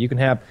anymore. You can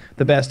have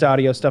the best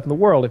audio stuff in the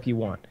world if you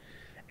want.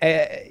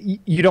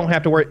 You don't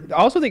have to worry.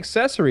 Also, the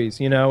accessories.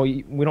 We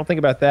don't think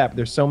about that, but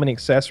there's so many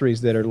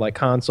accessories that are like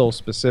console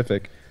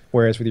specific.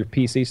 Whereas with your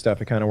PC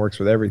stuff, it kind of works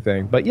with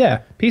everything. But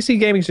yeah, PC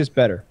gaming is just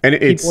better. And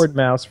it's keyboard,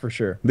 mouse for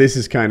sure. This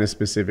is kind of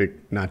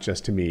specific, not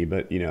just to me,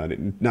 but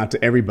not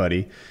to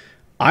everybody.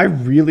 I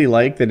really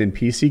like that in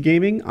PC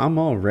gaming, I'm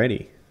all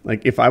ready.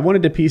 Like if I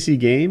wanted to PC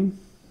game,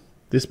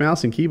 this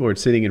mouse and keyboard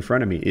sitting in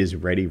front of me is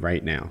ready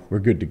right now. We're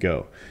good to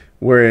go.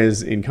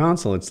 Whereas in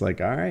console, it's like,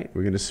 all right,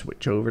 we're going to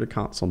switch over to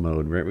console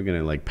mode, right? We're going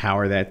to like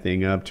power that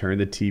thing up, turn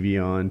the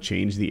TV on,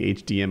 change the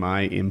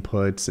HDMI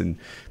inputs,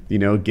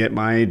 and get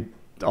my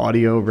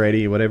audio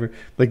ready, whatever.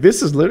 Like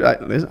this is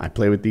literally, I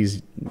play with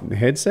these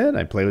headset,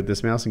 I play with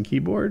this mouse and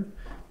keyboard.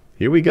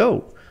 Here we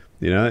go.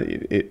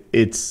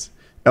 It's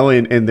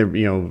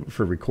and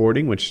for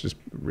recording, which is a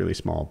really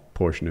small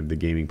portion of the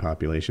gaming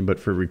population, but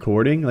for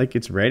recording, like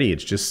it's ready.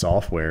 It's just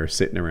software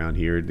sitting around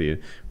here.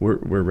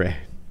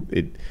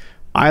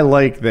 I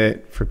like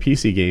that for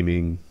PC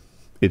gaming,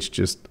 it's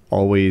just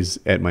always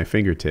at my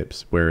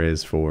fingertips,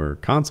 whereas for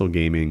console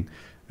gaming,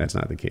 that's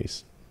not the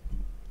case.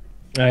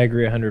 I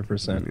agree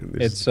 100%.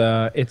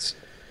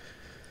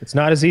 It's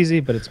not as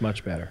easy, but it's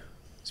much better.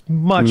 It's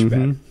much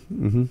better.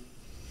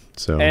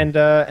 So and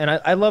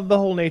I love the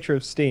whole nature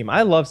of Steam.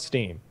 I love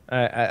Steam.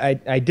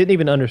 I didn't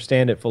even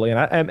understand it fully,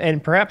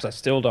 and perhaps I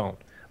still don't.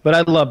 But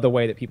I love the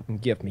way that people can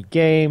gift me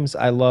games.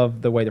 I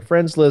love the way the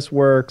friends list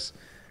works.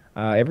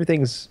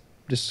 Everything's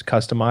just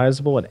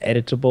customizable and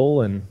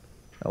editable, and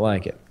I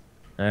like it.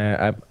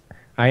 I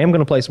am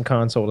going to play some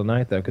console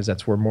tonight though, because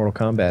that's where Mortal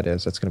Kombat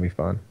is. That's going to be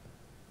fun.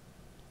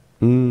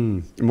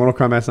 Mortal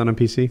Kombat's not on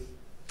PC?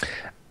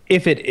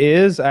 If it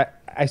is,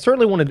 I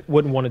certainly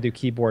wouldn't want to do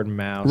keyboard and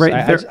mouse. Right,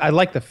 I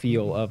like the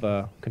feel of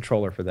a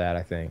controller for that,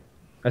 I think.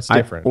 That's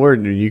different. Or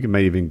you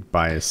might even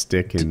buy a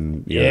stick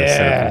and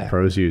set up the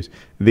pros use.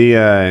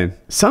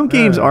 Some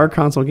games are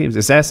console games.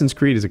 Assassin's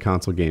Creed is a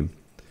console game.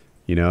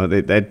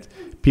 That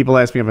people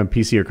ask me if I'm a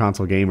PC or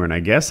console gamer, and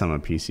I guess I'm a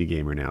PC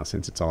gamer now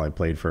since it's all I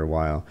played for a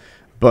while.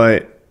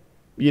 But,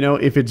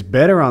 if it's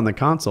better on the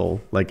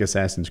console, like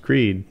Assassin's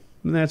Creed,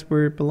 then that's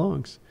where it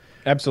belongs.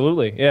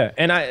 Absolutely, yeah.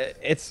 And I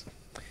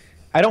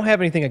don't have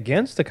anything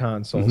against the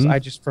consoles. I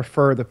just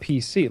prefer the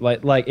PC.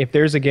 Like if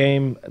there's a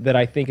game that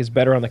I think is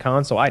better on the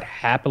console, I'd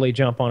happily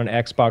jump on an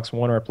Xbox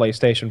One or a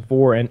PlayStation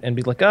 4 and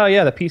be like, oh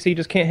yeah, the PC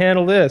just can't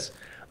handle this.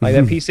 Like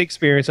that PC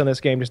experience on this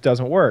game just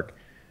doesn't work.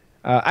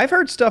 I've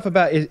heard stuff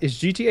about is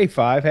GTA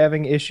 5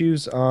 having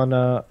issues on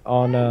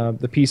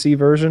the PC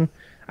version.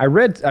 I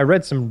read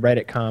some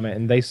Reddit comment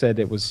and they said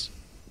it was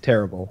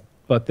terrible.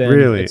 But then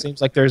it seems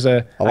like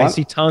I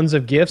see tons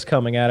of GIFs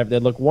coming out of it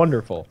that look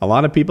wonderful. A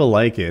lot of people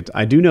like it.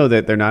 I do know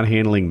that they're not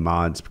handling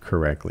mods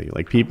correctly.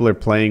 Like people are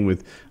playing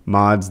with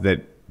mods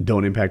that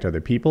don't impact other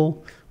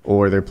people,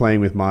 or they're playing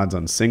with mods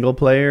on single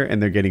player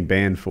and they're getting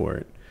banned for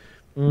it.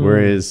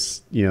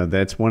 Whereas,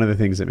 that's one of the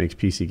things that makes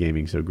PC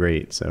gaming so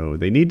great. So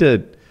they need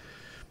to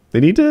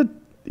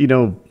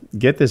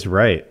get this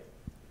right.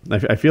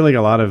 I feel like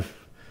a lot of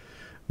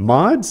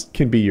mods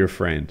can be your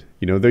friend.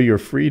 They're your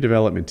free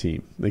development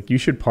team. Like you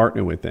should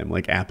partner with them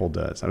like Apple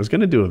does. I was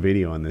going to do a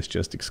video on this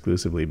just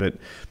exclusively, but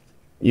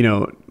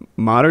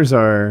modders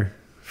are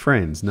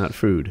friends, not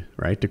food,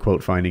 right? To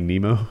quote Finding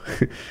Nemo.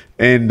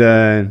 And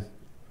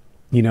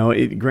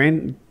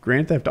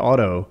Grand Theft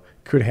Auto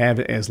could have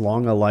as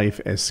long a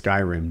life as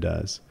Skyrim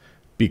does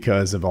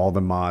because of all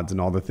the mods and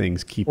all the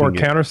things keeping it.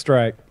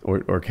 Counter-Strike.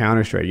 Or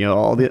Counter-Strike.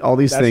 all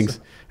these things.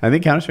 I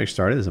think Counter-Strike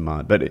started as a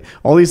mod, but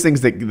all these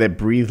things that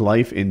breathe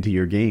life into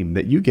your game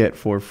that you get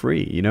for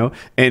free,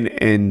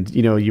 and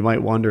you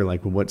might wonder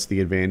like, well, what's the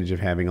advantage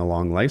of having a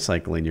long life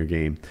cycle in your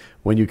game?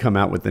 When you come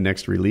out with the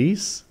next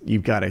release,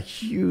 you've got a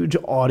huge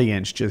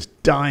audience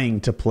just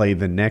dying to play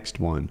the next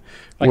one.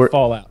 Like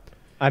Fallout.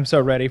 I'm so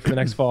ready for the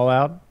next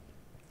Fallout.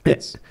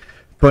 It's a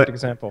perfect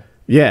example.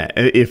 Yeah,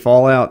 if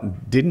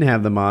Fallout didn't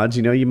have the mods,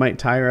 you might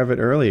tire of it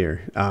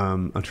earlier.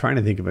 I'm trying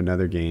to think of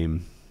another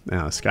game.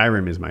 Now,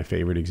 Skyrim is my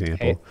favorite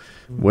example,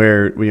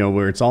 where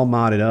it's all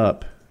modded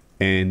up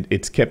and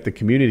it's kept the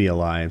community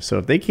alive. So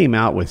if they came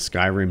out with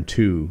Skyrim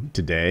 2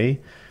 today,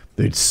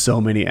 there's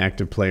so many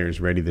active players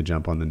ready to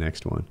jump on the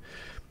next one.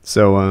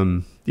 So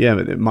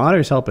but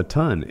modders help a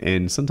ton,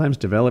 and sometimes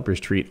developers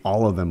treat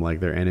all of them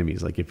like they're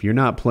enemies. Like if you're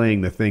not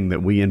playing the thing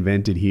that we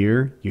invented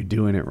here, you're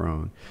doing it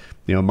wrong.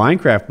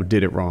 Minecraft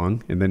did it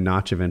wrong, and then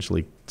Notch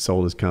eventually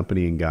sold his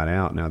company and got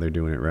out. Now they're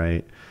doing it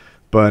right.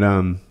 But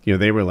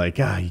they were like,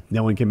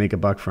 no one can make a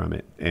buck from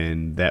it,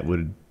 and that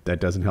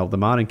doesn't help the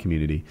modding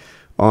community.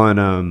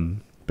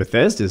 On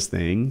Bethesda's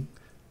thing,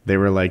 they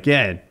were like,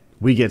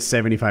 we get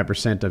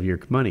 75% of your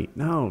money.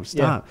 No,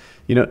 stop.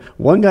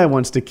 One guy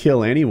wants to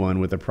kill anyone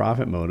with a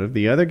profit motive.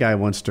 The other guy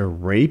wants to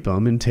rape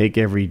them and take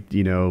every,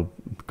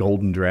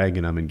 golden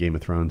dragon, I'm in Game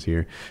of Thrones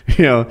here,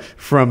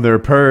 from their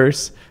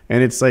purse.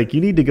 And it's like,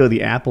 you need to go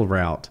the Apple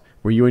route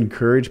where you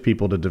encourage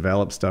people to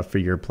develop stuff for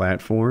your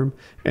platform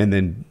and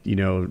then,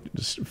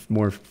 just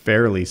more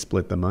fairly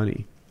split the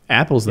money.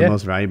 Apple's the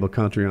most valuable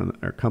company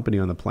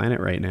on the planet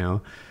right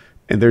now,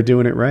 and they're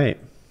doing it right.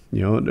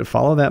 To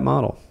follow that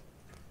model.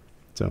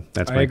 So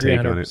that's my take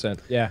on it.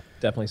 Yeah,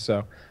 definitely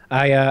so.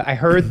 I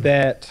heard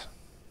that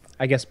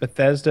I guess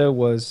Bethesda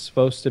was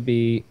supposed to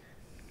be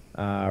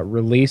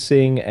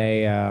releasing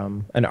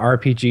an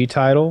RPG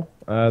title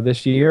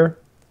this year,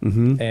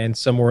 and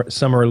some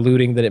are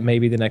alluding that it may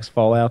be the next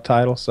Fallout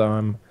title. So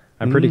I'm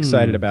pretty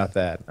excited about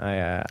that.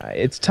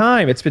 It's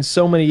time. It's been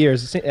so many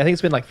years. I think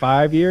it's been like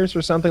 5 years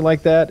or something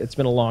like that. It's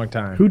been a long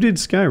time. Who did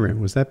Skyrim?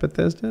 Was that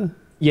Bethesda?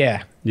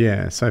 Yeah.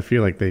 Yeah. So I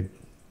feel like they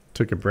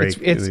took a break.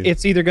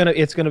 It's either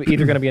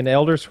gonna be an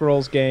Elder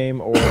Scrolls game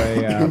or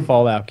a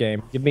Fallout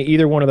game. Give me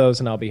either one of those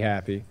and I'll be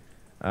happy.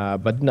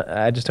 But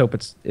I just hope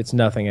it's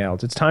nothing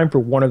else. It's time for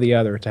one or the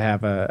other to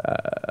have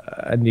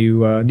a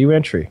new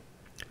entry.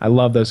 I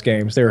love those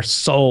games. They're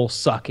soul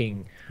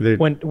sucking.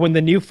 When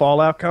the new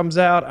Fallout comes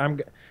out,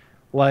 I'm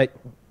like,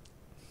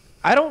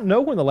 I don't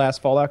know when the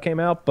last Fallout came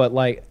out, but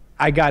like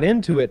I got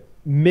into it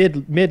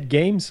mid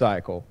game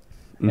cycle,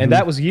 and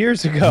that was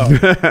years ago.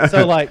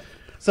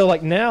 So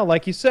like now,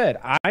 like you said,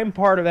 I'm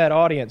part of that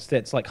audience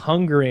that's like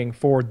hungering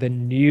for the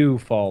new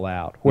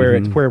Fallout, where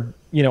it's where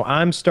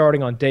I'm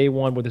starting on day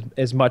one with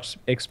as much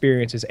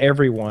experience as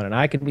everyone, and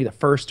I can be the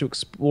first to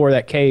explore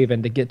that cave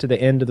and to get to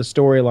the end of the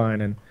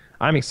storyline, and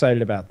I'm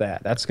excited about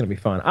that. That's gonna be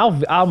fun.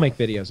 I'll make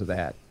videos of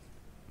that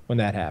when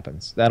that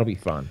happens. That'll be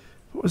fun.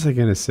 What was I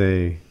gonna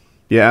say?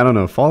 Yeah, I don't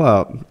know.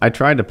 Fallout. I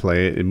tried to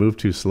play it. It moved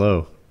too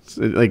slow.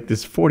 Like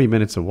this 40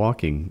 minutes of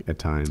walking at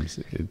times.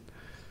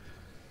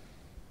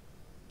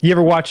 You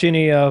ever watch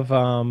any of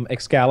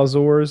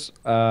Excalibur's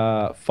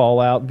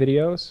Fallout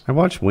videos? I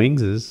watch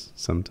Wings's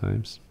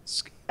sometimes.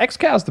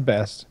 Excal's the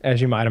best,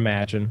 as you might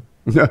imagine.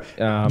 Do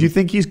you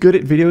think he's good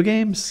at video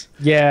games?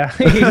 Yeah,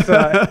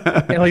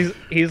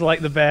 he's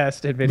like the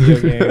best at video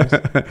games.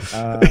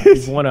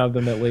 He's one of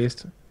them at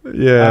least.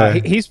 Yeah,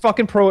 he's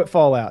fucking pro at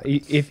Fallout.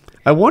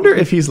 I wonder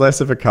if he's less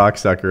of a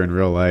cocksucker in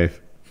real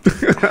life.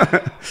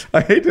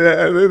 I hate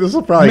to. This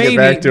will probably get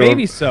back to him.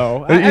 Maybe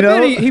so. I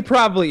bet he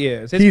probably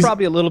is. It's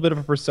probably a little bit of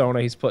a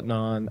persona he's putting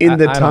on. In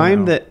the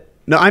time that.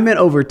 No, I meant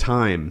over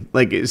time.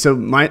 Like, so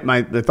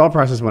the thought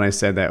process when I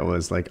said that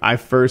was like, I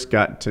first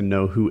got to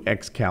know who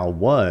Excal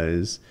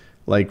was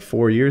like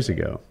 4 years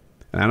ago.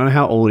 And I don't know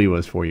how old he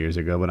was 4 years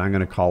ago, but I'm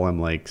going to call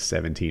him like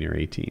 17 or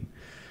 18.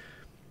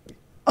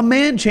 A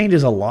man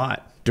changes a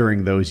lot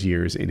during those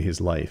years in his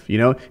life.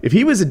 If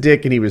he was a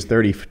dick and he was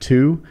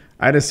 32,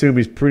 I'd assume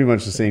he's pretty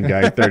much the same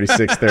guy at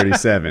 36,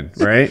 37,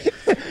 right?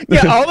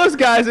 Yeah, all those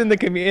guys in the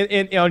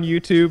on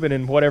YouTube and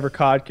in whatever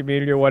COD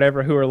community or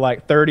whatever who are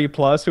like 30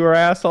 plus who are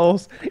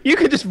assholes, you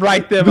could just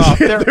write them off.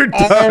 They're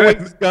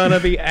always gonna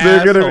be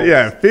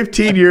assholes.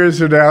 15 years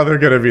from now, they're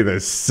gonna be the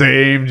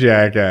same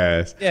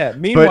jackass. Yeah.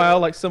 Meanwhile,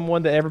 like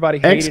someone that everybody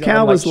hated,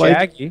 was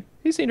Shaggy.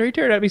 He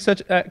turned out to be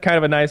such kind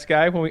of a nice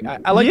guy.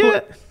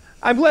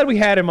 I'm glad we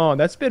had him on.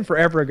 That's been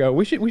forever ago.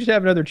 We should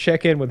have another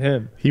check-in with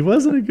him. He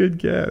wasn't a good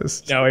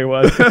guest. No, he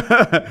wasn't.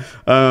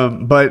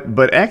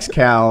 But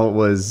Excal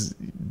was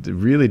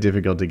really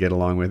difficult to get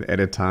along with at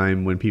a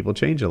time when people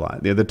change a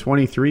lot. The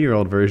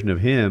 23-year-old version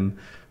of him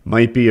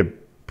might be a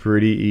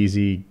pretty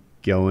easy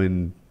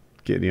going,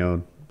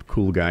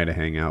 cool guy to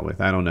hang out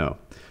with. I don't know.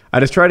 I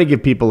just try to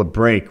give people a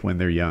break when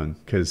they're young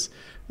because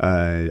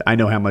I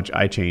know how much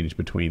I changed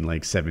between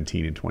like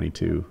 17 and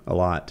 22. A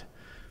lot.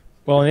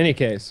 Well, in any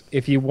case,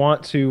 if you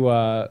want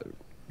to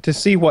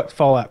see what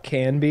Fallout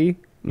can be,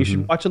 you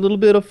should watch a little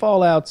bit of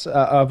Fallout's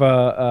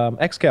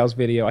Excal's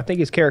video. I think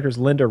his character's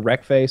Linda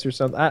Wreckface or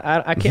something.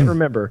 I can't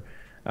remember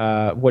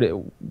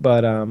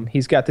but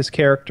he's got this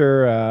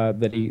character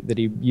that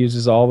he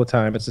uses all the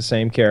time. It's the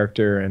same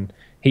character, and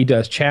he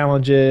does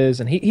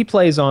challenges, and he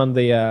plays on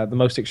the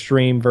most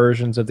extreme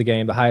versions of the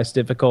game, the highest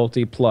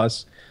difficulty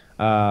plus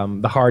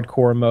the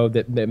hardcore mode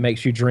that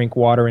makes you drink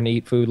water and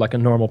eat food like a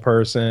normal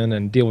person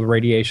and deal with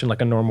radiation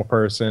like a normal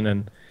person.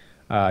 And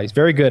he's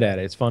very good at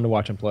it. It's fun to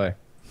watch him play.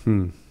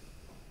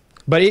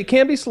 But it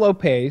can be slow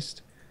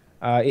paced.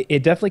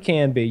 It definitely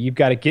can be. You've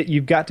got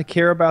to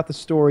care about the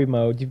story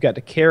mode. You've got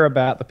to care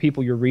about the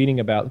people you're reading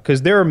about,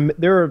 because there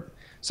are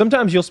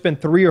sometimes you'll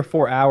spend 3 or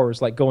 4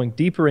 hours like going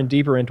deeper and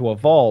deeper into a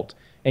vault,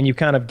 and you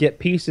kind of get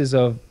pieces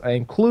of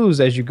and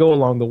clues as you go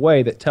along the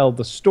way that tell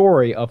the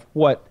story of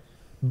what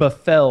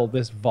befell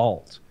this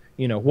vault.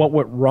 What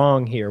went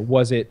wrong here?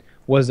 Was it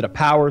a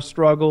power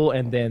struggle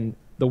and then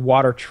the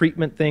water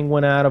treatment thing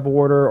went out of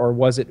order, or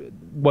was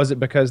it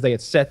because they had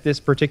set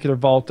this particular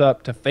vault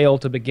up to fail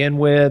to begin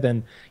with,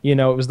 and it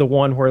was the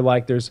one where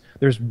like there's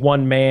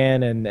one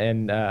man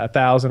and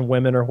 1,000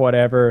 women or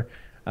whatever.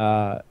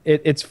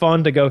 It's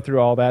fun to go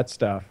through all that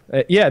stuff.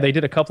 Yeah, they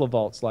did a couple of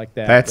vaults like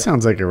that. That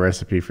sounds like a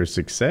recipe for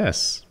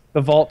success.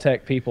 the Vault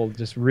Tech people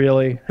just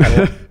really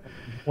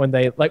when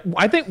they like.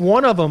 I think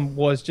one of them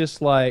was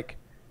just like,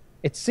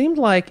 it seemed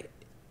like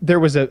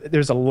there's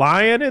a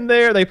lion in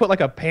there. They put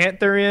like a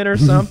panther in or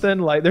something.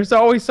 Like there's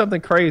always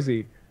something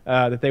crazy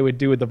that they would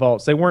do with the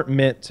vaults. They weren't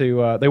meant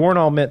to. They weren't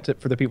all meant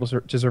for the people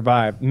to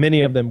survive.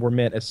 Many of them were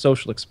meant as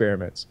social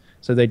experiments.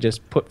 So they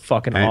just put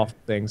fucking awful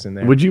things in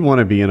there. Would you want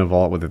to be in a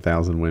vault with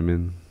 1,000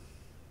 women?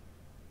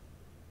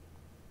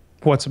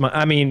 What's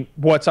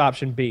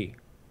option B?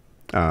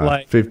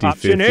 Like 50-50.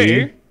 Option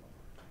A.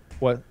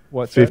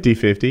 What's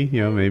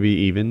 50-50, maybe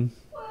even.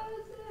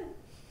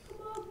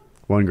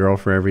 One girl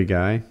for every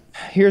guy.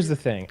 Here's the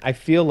thing. I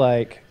feel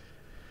like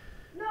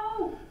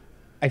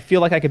I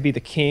could be the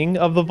king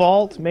of the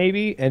vault,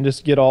 maybe, and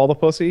just get all the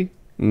pussy,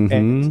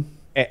 and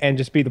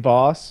just be the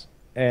boss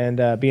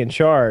and be in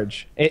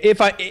charge.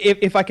 If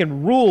I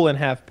can rule and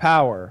have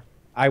power,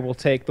 I will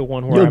take the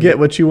one where you'll get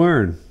what you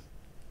earn.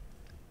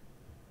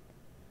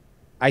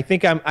 I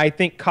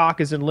think cock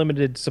is in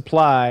limited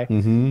supply,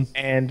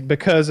 and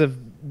because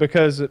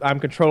I'm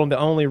controlling the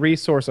only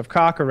resource of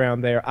cock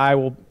around there, I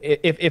will.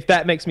 If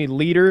that makes me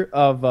leader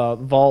of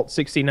Vault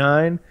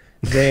 69,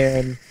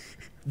 then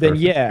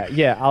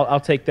yeah,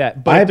 I'll take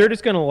that. But if they're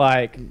just gonna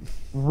like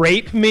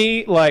rape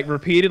me like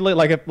repeatedly,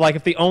 like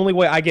if the only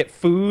way I get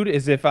food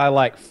is if I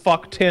like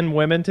fuck 10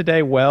 women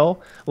today,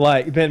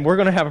 then we're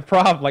gonna have a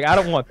problem. Like I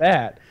don't want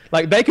that.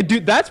 Like they could do.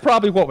 That's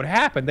probably what would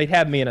happen. They'd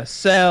have me in a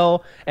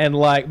cell, and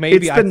like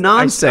maybe it's the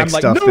non-sex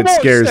stuff that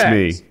scares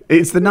me.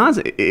 It's the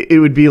non.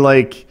 It would be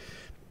like,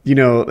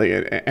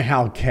 like,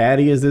 how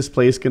catty is this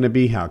place going to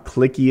be? How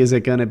clicky is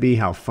it going to be?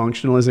 How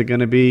functional is it going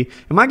to be?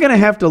 Am I going to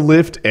have to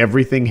lift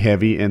everything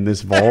heavy in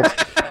this vault?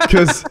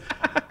 Because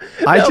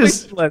I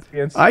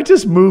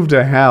just moved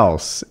a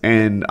house,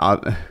 and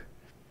I'll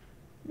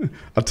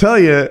tell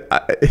you,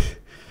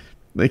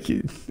 like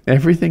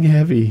everything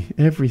heavy,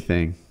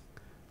 everything.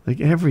 Like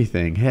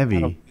everything heavy. I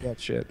don't do that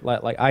shit.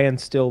 Like I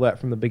instill that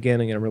from the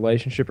beginning in a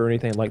relationship or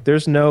anything. Like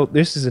this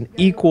is an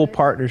equal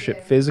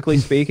partnership, physically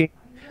speaking.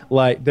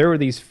 Like there were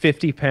these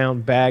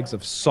 50-pound bags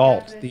of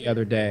salt the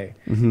other day,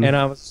 and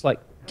I was like,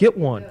 get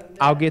one,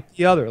 I'll get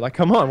the other. Like,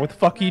 come on, what the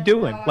fuck are you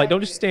doing? Like,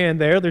 don't just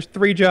stand there. There's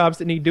 3 jobs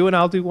that need doing.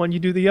 I'll do one, you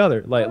do the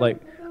other. Like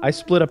I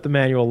split up the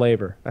manual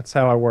labor. That's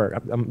how I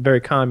work. I'm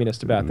very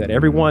communist about that.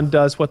 Everyone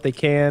does what they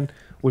can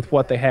with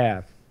what they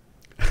have.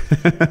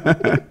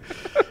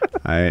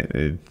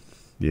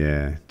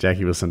 Yeah,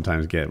 Jackie will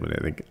sometimes get what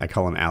I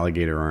call them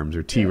alligator arms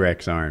or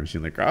T-Rex arms.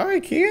 She's like, oh, I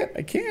can't.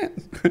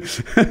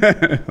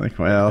 Like,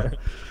 well,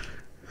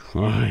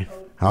 all right,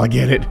 I'll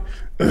get it.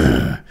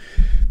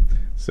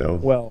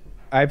 Well,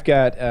 I've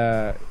got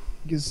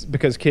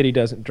because Kitty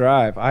doesn't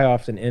drive, I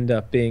often end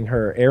up being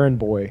her errand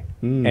boy,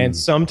 and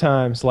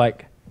sometimes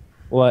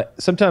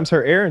sometimes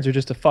her errands are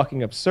just a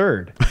fucking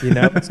absurd.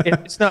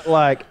 It's not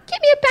like,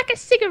 give me a pack of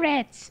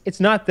cigarettes.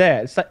 It's not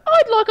that. It's like,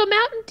 I'd like a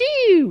Mountain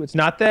Dew. It's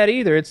not that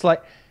either. It's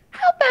like,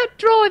 how about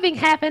driving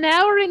half an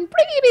hour and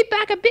bringing me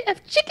back a bit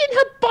of chicken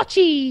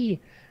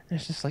hibachi? And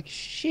it's just like,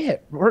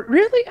 shit,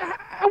 really?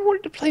 I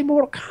wanted to play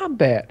Mortal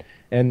Kombat.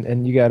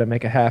 And you got to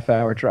make a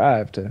half-hour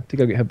drive to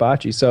go get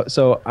hibachi.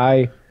 So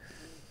I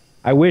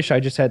wish I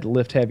just had to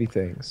lift heavy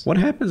things. What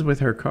happens with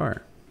her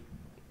car?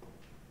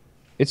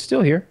 It's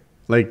still here.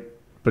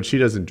 But she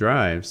doesn't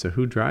drive, so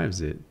who drives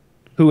it?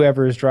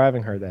 Whoever is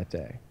driving her that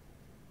day.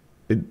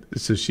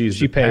 So she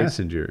pays.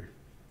 Passenger.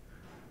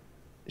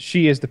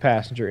 She is the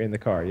passenger in the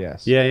car,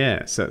 yes.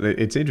 Yeah. So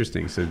it's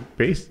interesting. So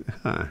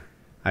I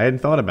hadn't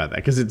thought about that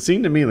because it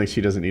seemed to me like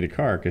she doesn't need a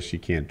car because she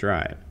can't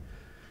drive.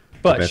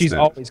 But she's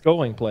always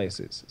going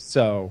places,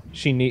 so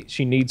she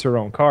needs her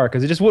own car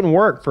because it just wouldn't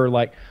work for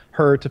like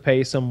her to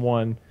pay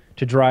someone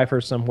to drive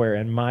her somewhere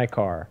in my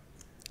car.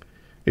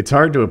 It's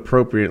hard to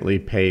appropriately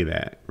pay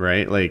that,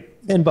 right? Like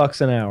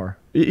 $10 an hour.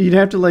 You'd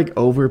have to like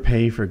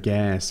overpay for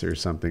gas or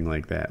something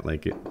like that.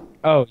 Like it.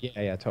 Oh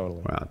yeah,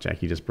 totally. Wow,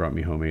 Jackie just brought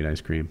me homemade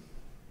ice cream.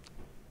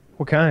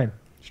 What kind?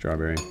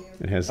 Strawberry.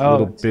 It has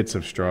little bits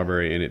of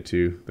strawberry in it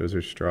too. Those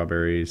are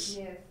strawberries.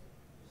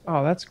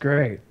 Oh, that's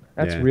great.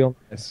 That's real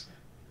nice.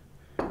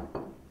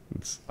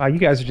 Wow, you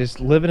guys are just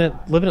living it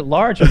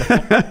large.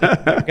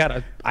 Got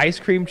an ice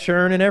cream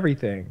churn and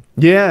everything.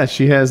 Yeah,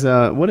 she has.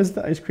 What is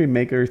the ice cream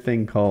maker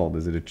thing called?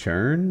 Is it a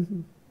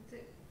churn? It's a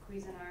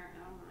Cuisinart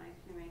ice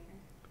cream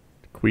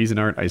maker.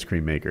 Cuisinart ice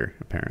cream maker,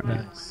 apparently.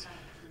 Nice.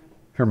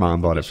 Her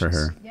mom bought it for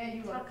her.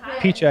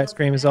 Peach ice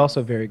cream is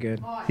also very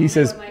good. He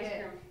says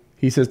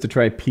to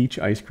try peach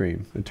ice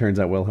cream. It turns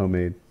out well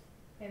homemade.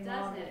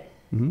 Does it?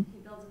 Mm-hmm. He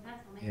builds a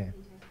fence, I'll make you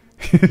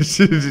peach ice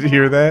cream. Did you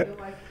hear that?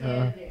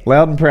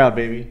 Loud and proud,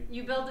 baby.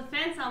 You build a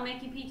fence, I'll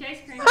make you peach ice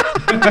cream.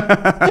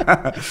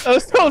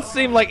 Those don't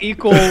seem like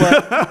equal.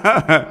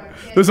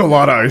 There's a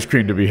lot of ice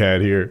cream to be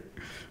had here.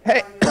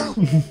 Hey.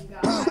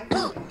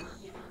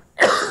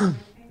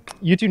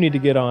 You two need to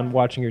get on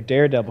watching your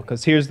Daredevil,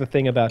 because here's the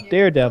thing about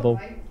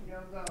Daredevil.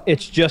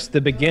 It's just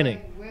the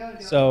beginning.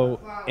 So,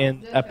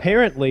 and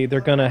apparently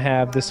they're going to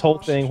have this whole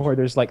thing where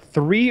there's like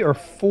 3 or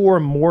 4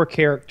 more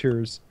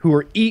characters who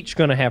are each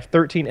going to have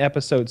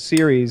 13-episode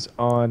series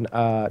on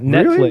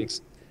Netflix. Really?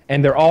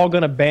 and they're all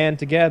going to band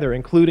together,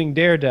 including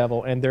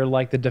Daredevil, and they're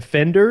like the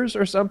Defenders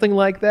or something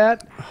like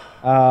that.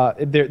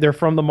 They're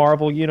from the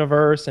Marvel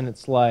universe, and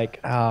it's like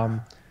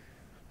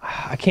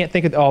I can't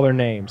think of all their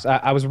names.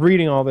 I was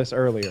reading all this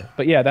earlier,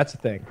 but yeah, that's the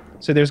thing.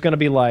 So there's going to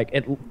be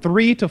like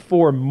 3 to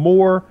 4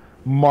 more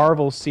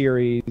Marvel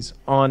series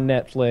on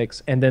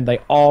Netflix, and then they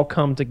all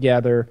come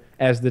together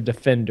as the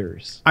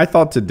Defenders. I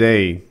thought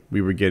today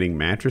we were getting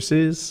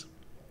mattresses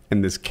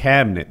and this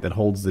cabinet that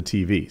holds the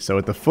TV. So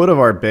at the foot of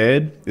our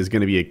bed is going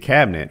to be a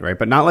cabinet, right?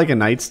 But not like a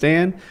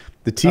nightstand.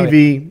 The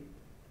TV,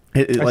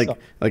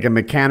 like a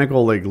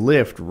mechanical like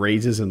lift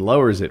raises and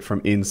lowers it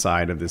from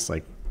inside of this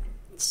like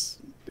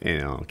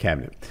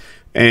cabinet.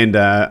 And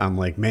I'm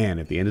like, man,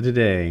 at the end of the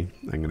day,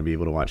 I'm going to be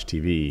able to watch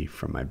TV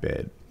from my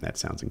bed. That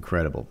sounds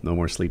incredible. No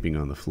more sleeping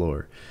on the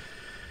floor.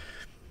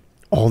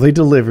 All they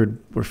delivered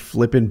were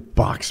flipping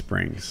box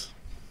springs.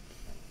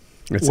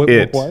 That's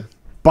it. What?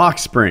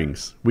 Box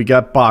springs. We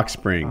got box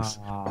springs.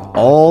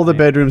 All the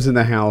bedrooms in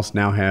the house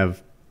now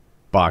have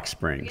box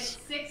We get springs.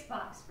 6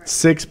 box springs.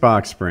 6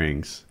 box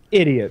springs.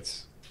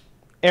 Idiots.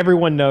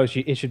 Everyone knows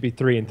it should be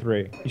 3 and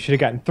 3. You should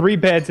have gotten 3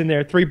 beds in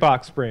there, 3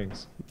 box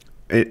springs.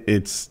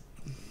 It's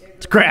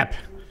crap.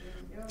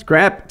 It's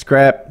crap. It's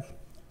crap.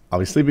 I'll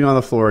be sleeping on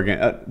the floor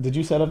again. Did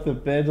you set up the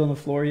beds on the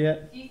floor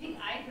yet? Do you think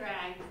I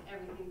dragged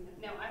everything?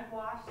 No, I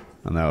washed.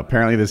 Oh, no.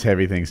 Apparently there's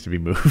heavy things to be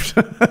moved.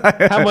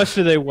 How much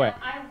do they weigh?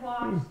 I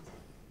washed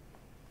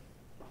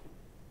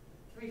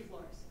 3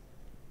 floors.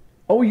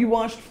 Oh, you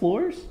washed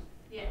floors?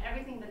 Yeah,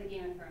 everything but the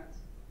Game of Thrones.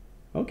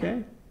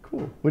 Okay,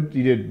 cool. What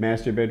you did?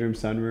 Master bedroom,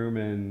 sunroom,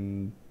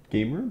 and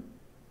game room.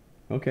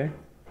 Okay.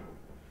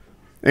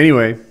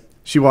 Anyway,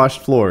 she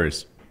washed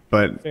floors,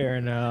 but Fair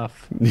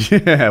enough.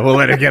 yeah, we'll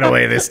let her get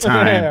away this Yeah,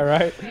 time.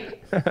 right?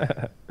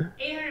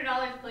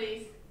 $800,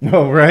 please.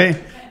 Oh, right.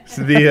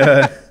 So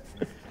the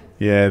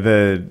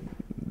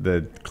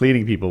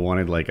cleaning people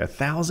wanted like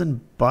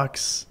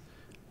 $1,000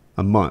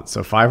 a month,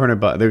 so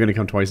 $500. They're gonna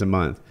come twice a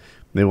month.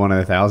 They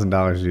wanted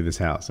 $1,000 to do this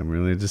house. I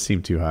mean, it just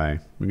seemed too high.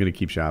 We're gonna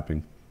keep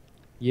shopping.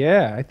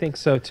 Yeah, I think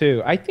so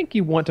too. I think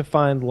you want to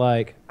find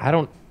like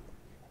I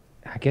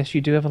guess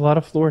you do have a lot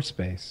of floor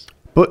space.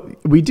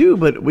 But we do.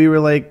 But we were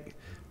like,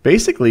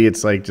 basically,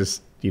 it's like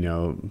just we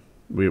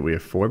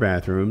have 4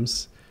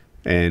 bathrooms,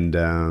 and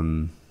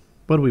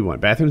what do we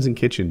want? Bathrooms and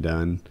kitchen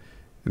done,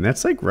 and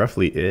that's like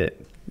roughly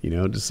it.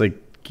 Just like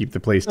keep the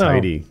place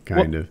tidy,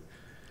 kind of.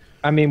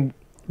 I mean,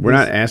 We're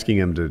not asking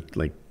them to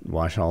like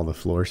wash all the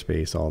floor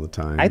space all the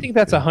time. I think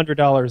that's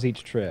 $100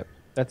 each trip.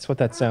 That's what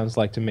that sounds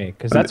like to me.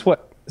 Because that's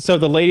what. So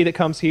the lady that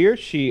comes here,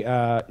 she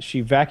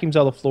vacuums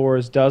all the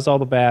floors, does all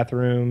the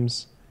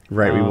bathrooms.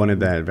 Right, we wanted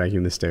that.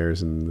 Vacuum the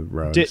stairs and the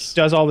rugs.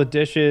 Does all the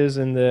dishes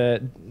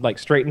and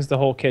straightens the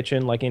whole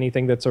kitchen, like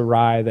anything that's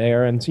awry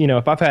there. And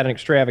if I've had an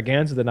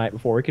extravaganza the night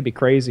before, it could be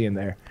crazy in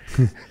there.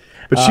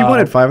 But she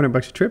wanted $500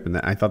 a trip, and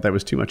I thought that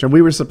was too much. And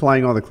we were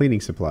supplying all the cleaning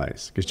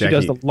supplies because She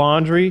does the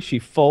laundry, she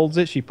folds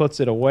it, she puts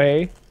it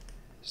away.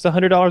 Just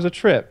 $100 a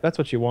trip. That's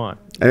what you want.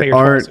 Pay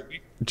her twice a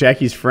week.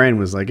 Jackie's friend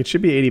was like, it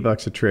should be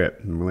 $80 a trip,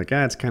 and we're like,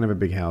 it's kind of a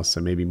big house,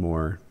 so maybe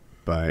more.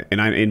 But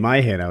in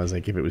my head, I was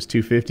like, if it was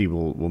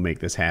 $250, we'll make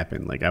this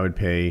happen. Like I would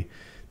pay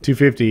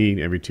 $250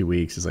 every 2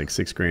 weeks is like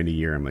 $6,000 a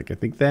year. I'm like, I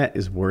think that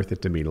is worth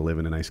it to me to live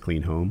in a nice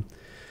clean home.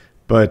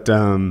 But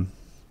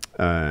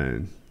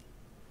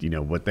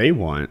what they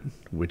want,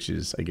 which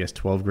is I guess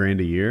 $12,000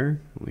 a year.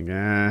 I'm like,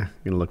 I'm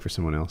gonna look for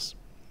someone else.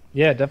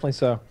 Yeah, definitely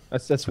so.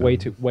 That's way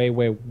too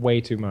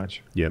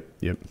much. Yep.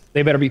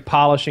 They better be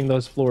polishing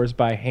those floors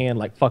by hand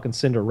like fucking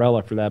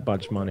Cinderella for that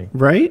bunch of money.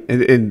 Right?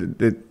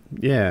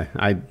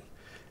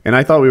 And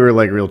I thought we were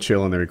like real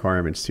chill on the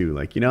requirements too.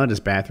 Like,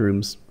 just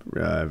bathrooms,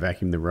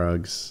 vacuum the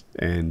rugs,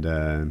 and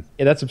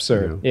Yeah, that's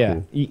absurd.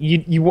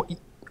 Cool.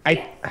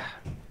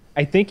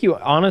 I think you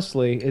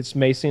honestly, this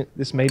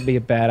may be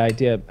a bad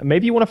idea.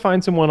 Maybe you want to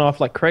find someone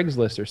off like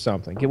Craigslist or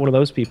something. Get one of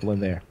those people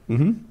in there.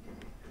 Mm-hmm.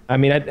 I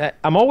mean,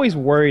 I'm always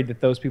worried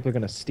that those people are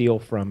going to steal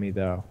from me,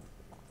 though.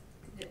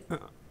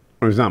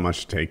 There's not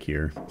much to take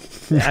here.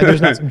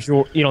 There's not some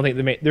you don't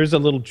think there's a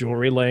little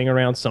jewelry laying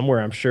around somewhere?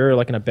 I'm sure,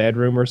 like in a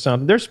bedroom or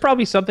something. There's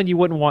probably something you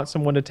wouldn't want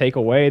someone to take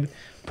away.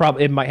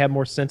 Probably it might have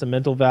more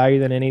sentimental value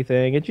than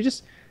anything. It's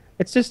just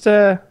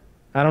I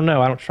don't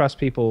know. I don't trust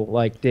people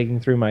like digging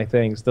through my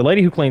things. The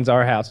lady who cleans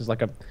our house is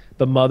like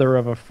the mother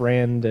of a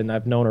friend, and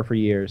I've known her for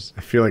years.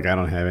 I feel like I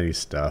don't have any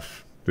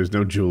stuff. There's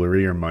no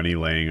jewelry or money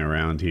laying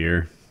around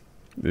here.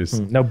 There's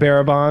No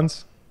bearer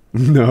bonds.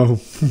 no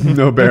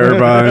bearer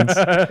bonds.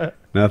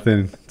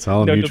 Nothing. It's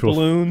all No mutual.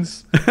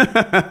 doubloons.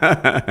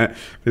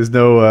 There's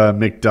no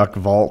McDuck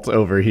vault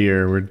over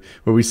here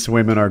where we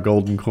swim in our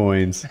golden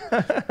coins. You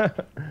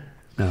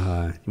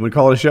want to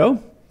call it a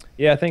show?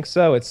 Yeah, I think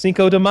so. It's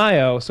Cinco de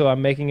Mayo, so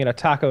I'm making it a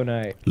taco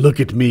night. Look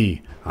at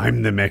me.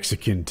 I'm the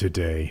Mexican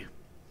today.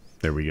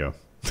 There we go.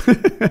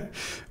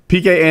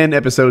 PKN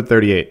episode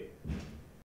 38.